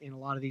challenged in a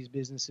lot of these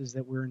businesses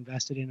that we're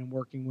invested in and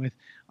working with.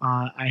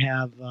 I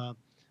have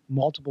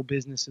multiple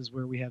businesses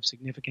where we have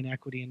significant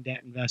equity and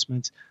debt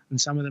investments,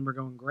 and some of them are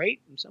going great,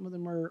 and some of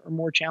them are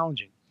more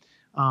challenging.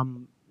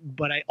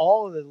 But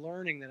all of the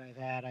learning that I've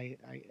had, I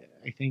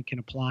think can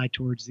apply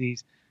towards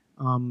these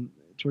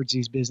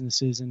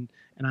businesses, and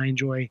I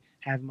enjoy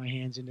having my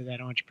hands into that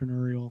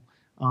entrepreneurial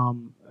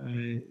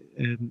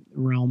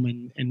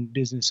realm and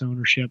business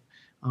ownership,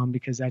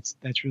 because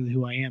that's really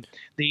who I am.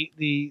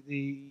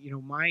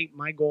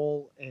 My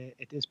goal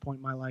at this point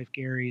in my life,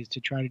 Gary, is to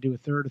try to do a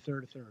third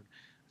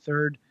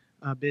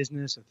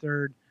business, a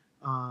third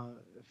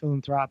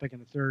philanthropic,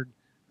 and a third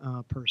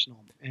personal.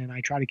 And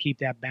I try to keep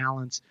that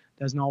balance.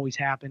 Doesn't always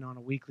happen on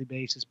a weekly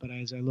basis, but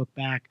as I look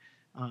back,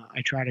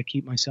 I try to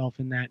keep myself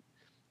in that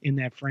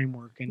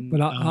framework. And but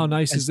how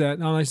nice is that?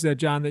 How nice is that,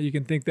 John, that you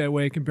can think that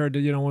way compared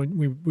to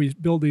when we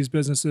build these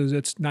businesses,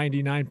 it's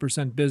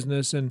 99%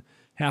 business and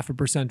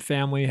 0.5%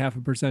 family,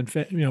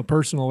 0.5%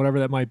 personal, whatever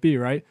that might be,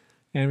 right?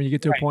 And when you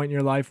get to a point in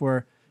your life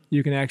where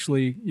you can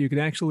actually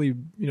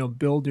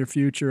build your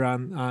future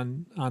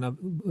on a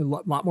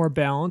lot more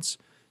balance,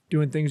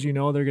 doing things they're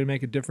going to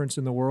make a difference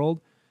in the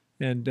world,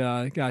 and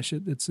gosh,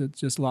 it's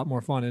just a lot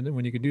more fun, isn't it,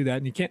 when you can do that?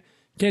 And you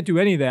can't do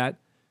any of that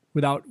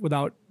without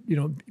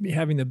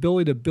having the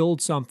ability to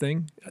build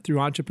something through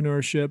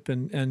entrepreneurship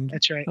and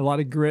That's right. a lot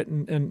of grit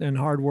and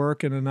hard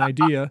work and an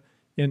idea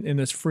in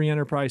this free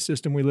enterprise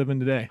system we live in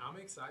today. I'm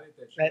excited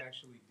that you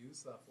actually do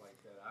stuff like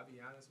that. I'll be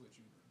honest with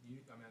you.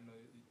 I know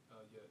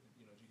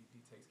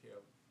GDP takes care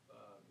of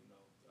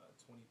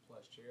 20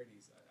 plus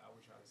charities. I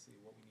would try to see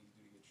what we need to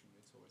do to get true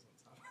mentors on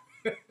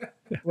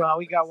top. Well,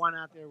 we got one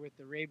out there with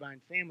the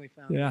Rabine Family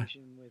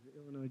Foundation with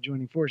Illinois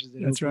Joining Forces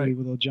that hopefully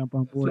they'll jump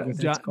on board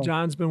with.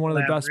 John's been one of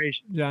the best.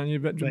 John,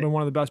 you've been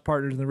one of the best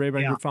partners in the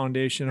Rabine Group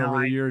Foundation over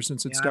the years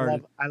since it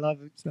started. I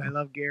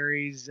love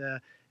Gary's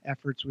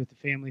efforts with the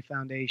Family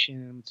Foundation,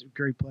 and it's a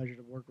great pleasure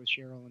to work with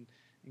Cheryl and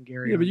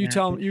Gary. Yeah, but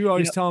you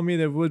always tell me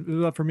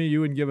that for me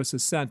you wouldn't give us a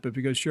cent, but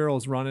because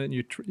Cheryl's running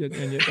it,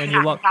 and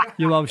you love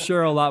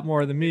Cheryl a lot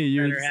more than me,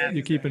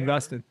 you keep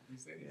investing.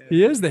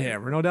 He is the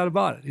hammer, no doubt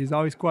about it. He's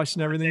always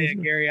questioning everything. Yeah,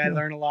 Gary, I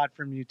learn a lot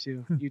from you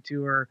too. You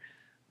two are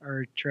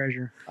a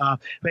treasure.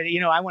 But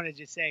I want to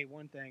just say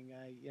one thing.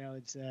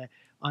 It's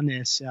on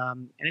this,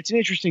 and it's an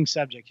interesting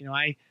subject.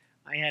 I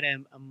had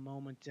a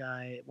moment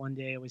one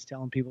day. I was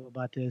telling people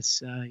about this.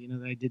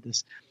 That I did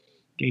this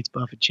Gates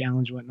Buffett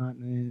challenge, whatnot.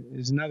 And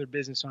there's another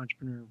business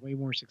entrepreneur, way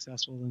more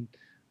successful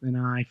than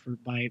I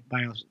by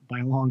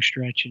a long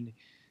stretch. And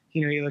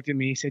he looked at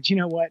me. He said, "You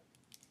know what?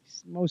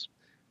 It's the most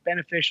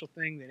beneficial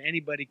thing that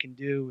anybody can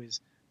do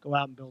is go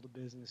out and build a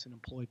business and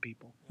employ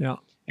people." Yeah.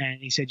 And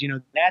he said,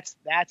 that's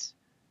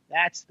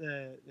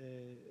the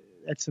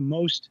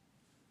most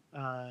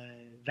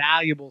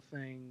valuable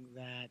thing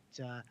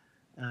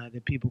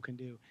that people can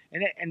do.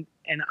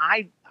 And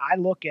I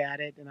look at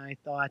it and I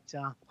thought,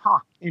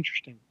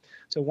 interesting.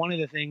 So one of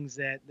the things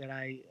that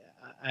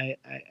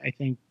I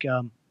think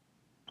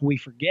we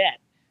forget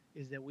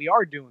is that we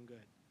are doing good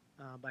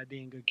by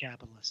being good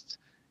capitalists,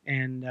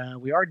 and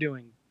we are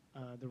doing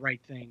the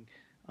right thing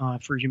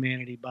for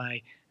humanity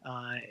by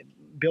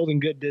building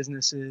good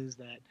businesses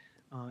that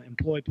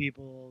employ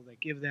people, that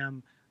give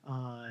them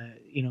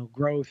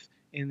growth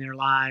in their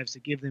lives,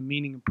 that give them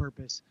meaning and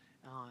purpose,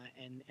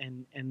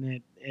 and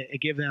that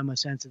it give them a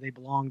sense that they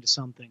belong to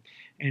something.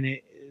 And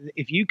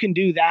if you can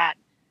do that,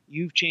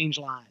 you've changed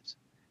lives.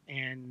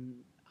 And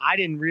I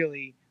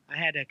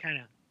had to kind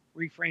of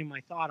reframe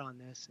my thought on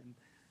this, and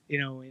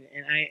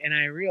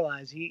I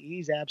realized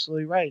he's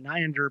absolutely right, and I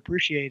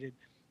underappreciated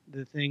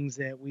the things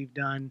that we've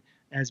done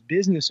as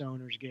business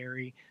owners,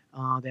 Gary,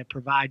 that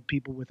provide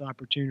people with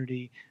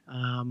opportunity,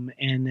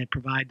 and that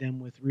provide them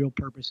with real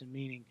purpose and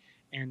meaning.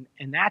 And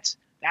that's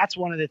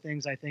one of the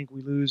things I think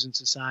we lose in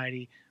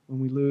society when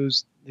we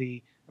lose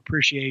the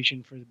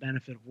appreciation for the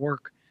benefit of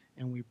work,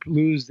 and we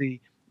lose the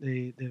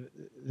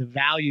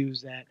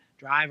values that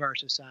drive our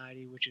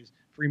society, which is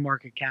free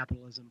market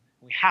capitalism.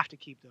 We have to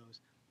keep those.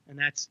 And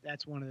that's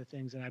one of the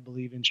things that I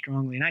believe in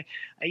strongly. And I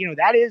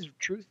that is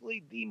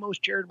truthfully the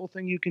most charitable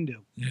thing you can do.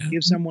 Yeah.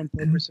 Give someone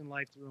purpose in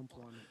life through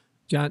employment.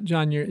 John,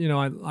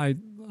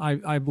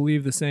 I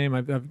believe the same.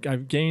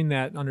 I've gained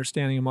that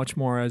understanding much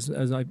more as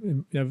our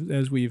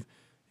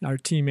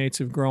teammates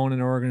have grown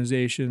in our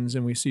organizations,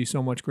 and we see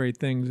so much great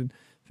things and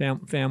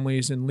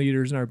families and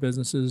leaders in our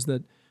businesses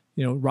that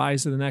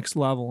rise to the next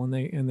level, and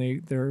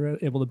they're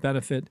able to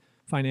benefit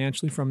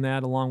financially from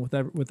that, along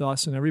with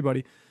us and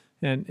everybody.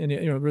 And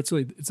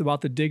it's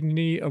about the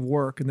dignity of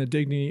work and the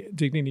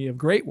dignity of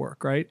great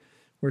work, right?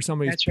 Where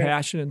somebody's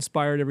passionate,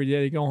 inspired every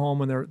day. They go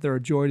home and they're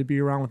a joy to be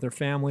around with their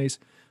families.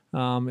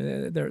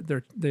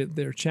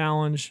 They're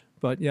challenged,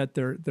 but yet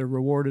they're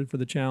rewarded for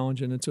the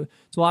challenge, and it's a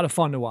lot of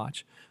fun to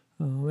watch.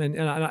 And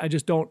I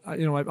just don't,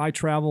 I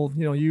travel.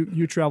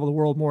 You travel the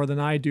world more than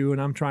I do, and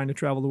I'm trying to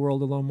travel the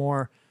world a little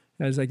more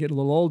as I get a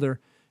little older.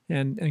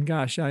 And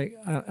gosh, I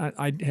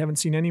haven't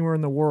seen anywhere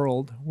in the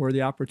world where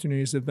the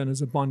opportunities have been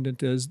as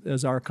abundant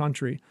as our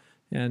country.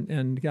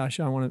 And gosh,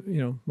 I want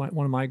to,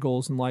 one of my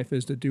goals in life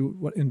is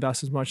to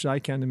invest as much as I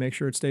can to make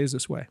sure it stays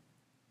this way.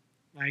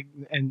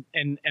 And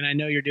I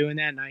know you're doing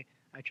that, and I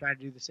try to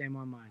do the same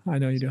on mine. I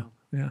know you do.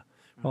 Yeah.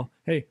 Well,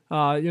 hey,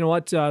 you know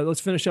what? Let's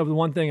finish up with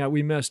one thing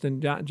we missed.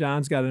 And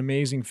John's got an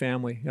amazing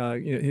family.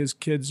 His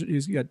kids,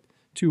 he's got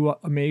two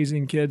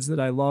amazing kids that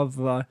I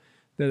love.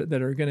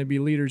 That are going to be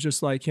leaders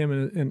just like him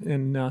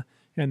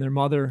and their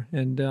mother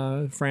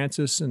and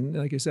Francis. And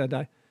like I said,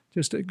 I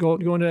just go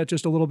into that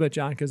just a little bit,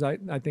 John, because I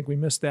think we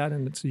missed that,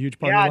 and it's a huge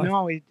part of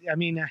life. Yeah,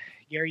 no,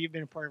 Gary, you've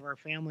been a part of our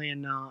family,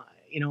 and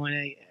and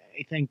I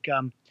think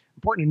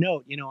important to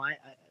note,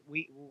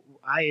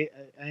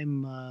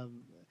 I'm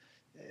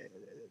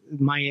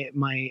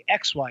my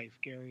ex-wife,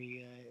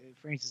 Gary,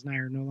 Francis and I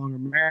are no longer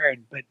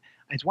married, but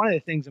it's one of the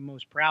things I'm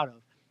most proud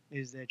of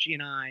is that she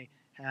and I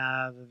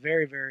have a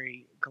very,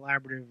 very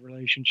collaborative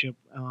relationship,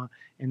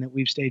 and that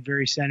we've stayed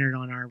very centered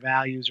on our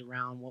values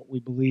around what we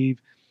believe.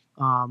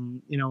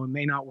 It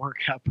may not work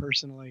out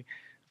personally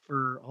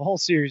for a whole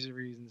series of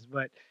reasons,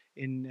 but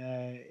in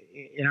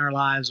our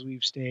lives,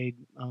 we've stayed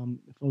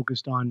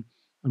focused on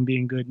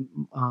being good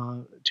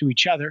to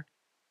each other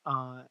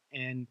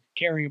and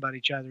caring about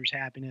each other's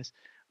happiness.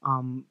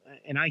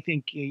 And I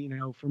think,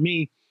 for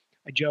me,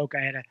 I joke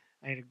I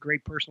had a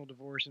great personal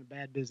divorce and a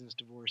bad business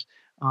divorce,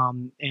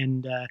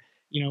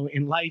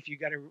 in life, you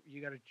gotta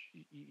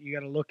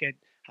look at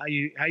how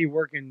you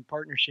work in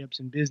partnerships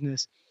and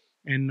business,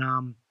 and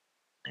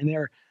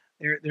they're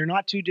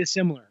not too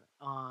dissimilar,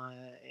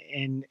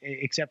 and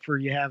except for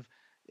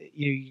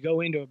you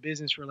go into a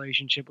business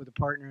relationship with a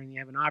partner and you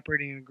have an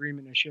operating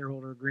agreement and a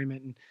shareholder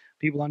agreement, and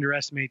people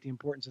underestimate the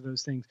importance of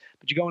those things.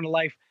 But you go into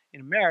life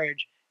in a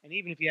marriage, and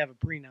even if you have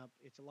a prenup,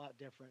 it's a lot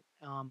different.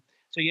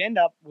 So you end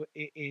up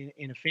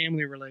in a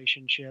family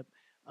relationship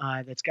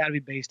that's got to be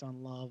based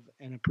on love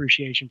and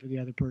appreciation for the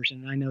other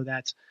person. And I know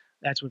that's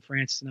what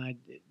Francis and I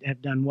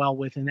have done well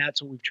with, and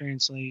that's what we've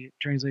translated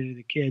to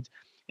the kids.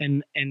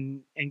 And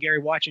Gary,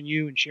 watching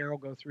you and Cheryl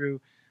go through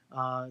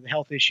the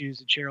health issues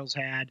that Cheryl's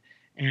had,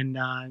 and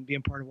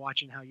being part of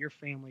watching how your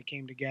family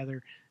came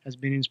together has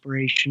been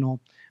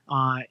inspirational.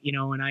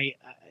 And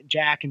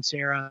Jack and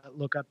Sarah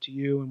look up to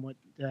you and what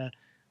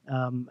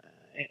and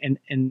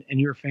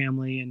your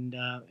family, and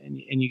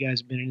you guys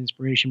have been an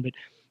inspiration. But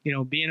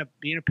being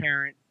a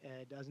parent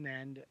doesn't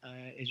end,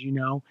 as you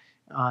know,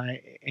 but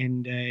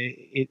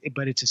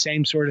it's the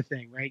same sort of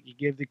thing, right? You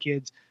give the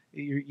kids,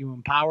 you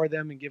empower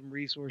them and give them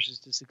resources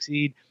to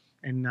succeed,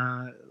 and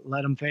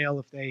let them fail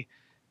if they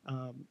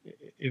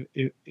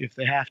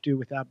have to,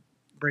 without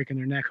breaking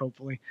their neck,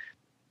 hopefully.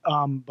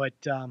 But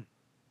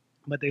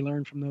they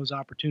learn from those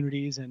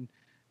opportunities, and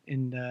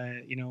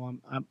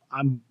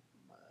I'm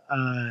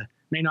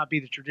may not be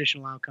the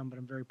traditional outcome, but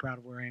I'm very proud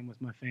of where I am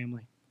with my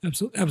family.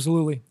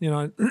 Absolutely. You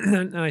know,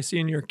 and I see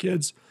in your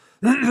kids,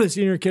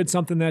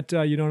 something that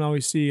you don't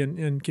always see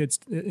in kids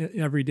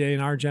every day in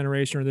our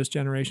generation or this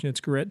generation.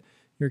 It's grit.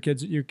 Your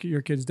kids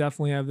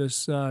definitely have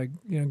this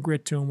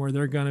grit to them, where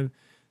they're gonna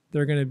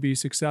be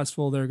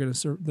successful. They're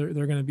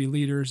gonna be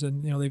leaders,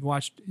 and they've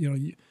watched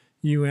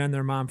you and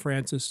their mom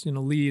Frances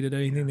lead at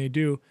anything they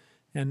do,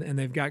 and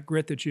they've got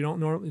grit that you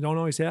don't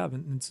always have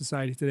in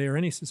society today, or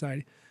any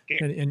society.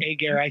 And hey,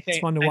 Gary, I think it's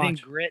fun to watch. I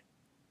think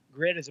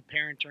grit as a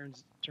parent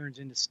turns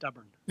into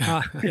stubborn.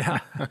 Yeah,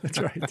 that's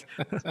right.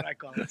 That's what I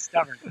call it.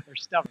 Stubborn. They're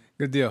stubborn.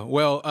 Good deal.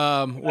 Well,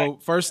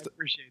 first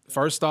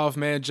off,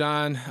 man,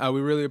 John, we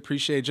really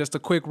appreciate just a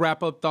quick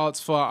wrap-up thoughts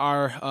for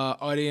our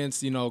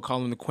audience.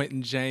 Calling the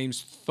Quentin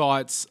James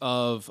thoughts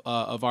of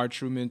our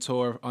true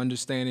mentor,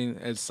 understanding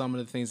as some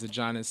of the things that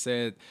John has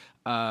said.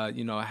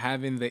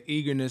 Having the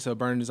eagerness or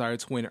burning desire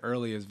to win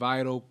early is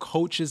vital.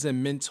 Coaches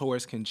and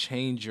mentors can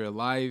change your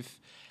life.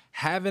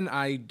 Have an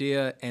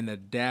idea and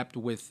adapt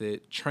with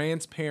it.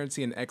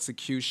 Transparency and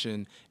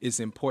execution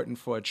is important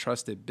for a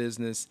trusted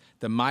business.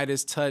 The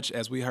Midas touch,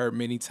 as we heard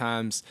many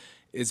times,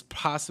 is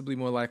possibly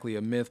more likely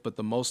a myth, but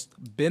the most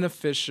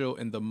beneficial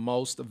and the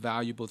most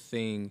valuable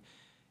thing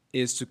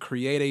is to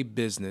create a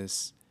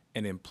business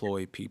and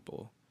employ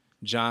people.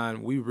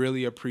 John, we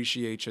really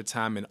appreciate your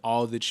time and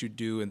all that you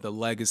do and the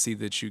legacy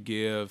that you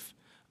give.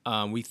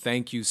 We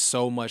thank you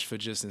so much for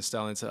just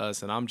instilling to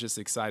us, and I'm just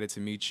excited to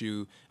meet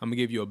you. I'm going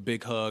to give you a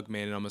big hug,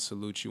 man, and I'm going to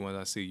salute you when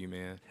I see you,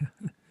 man.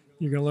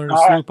 You're going to learn to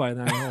salute by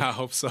then. I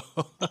hope so.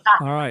 All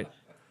right.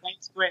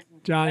 Thanks, Quentin.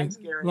 Johnny, thanks,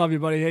 Gary. Love you,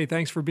 buddy. Hey,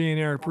 thanks for being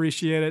here.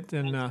 Appreciate it,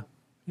 and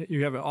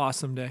you have an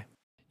awesome day.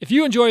 If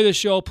you enjoy this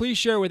show, please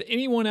share with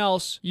anyone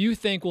else you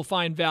think will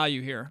find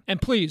value here. And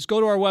please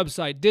go to our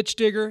website,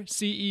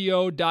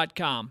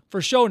 ditchdiggerceo.com,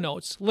 for show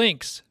notes,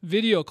 links,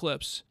 video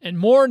clips, and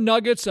more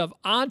nuggets of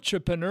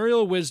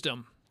entrepreneurial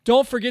wisdom.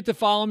 Don't forget to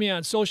follow me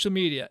on social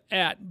media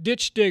at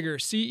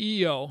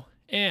ditchdiggerceo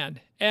and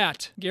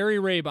at Gary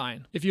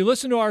Rabine. If you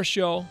listen to our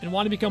show and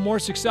want to become more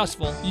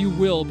successful, you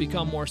will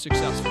become more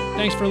successful.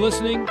 Thanks for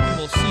listening, and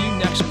we'll see you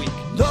next week.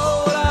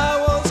 Lord,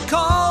 I was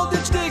called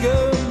Ditch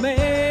Digger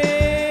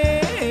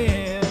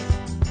Man,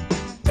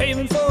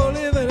 paving for a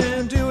living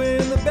and doing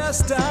the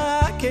best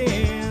I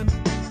can.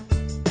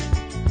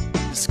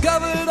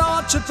 Discovered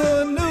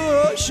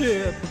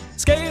entrepreneurship,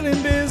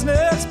 scaling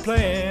business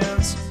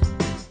plans.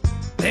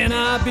 Then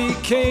I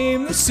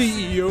became the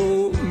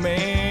CEO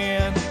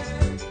man.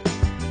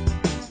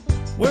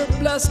 We're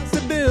blessed to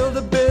build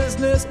a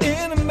business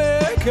in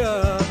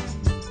America,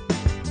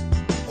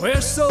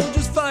 where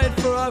soldiers fight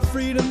for our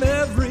freedom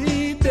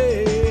every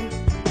day.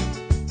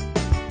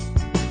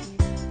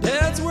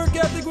 Dad's work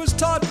ethic was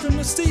taught from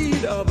the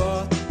seat of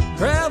a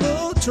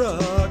gravel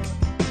truck,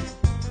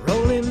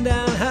 rolling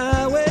down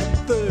Highway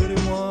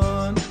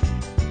 31.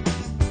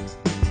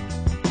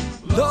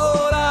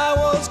 Lord, I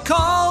was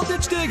called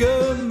Ditch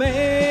Digger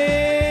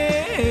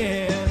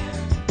Man,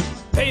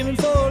 paving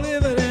for a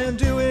living and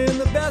doing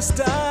the best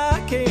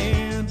I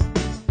can.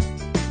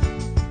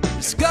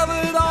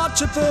 Discovered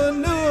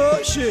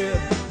entrepreneurship,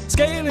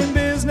 scaling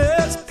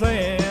business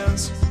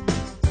plans.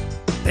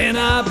 Then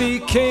I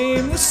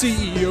became the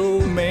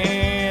CEO man.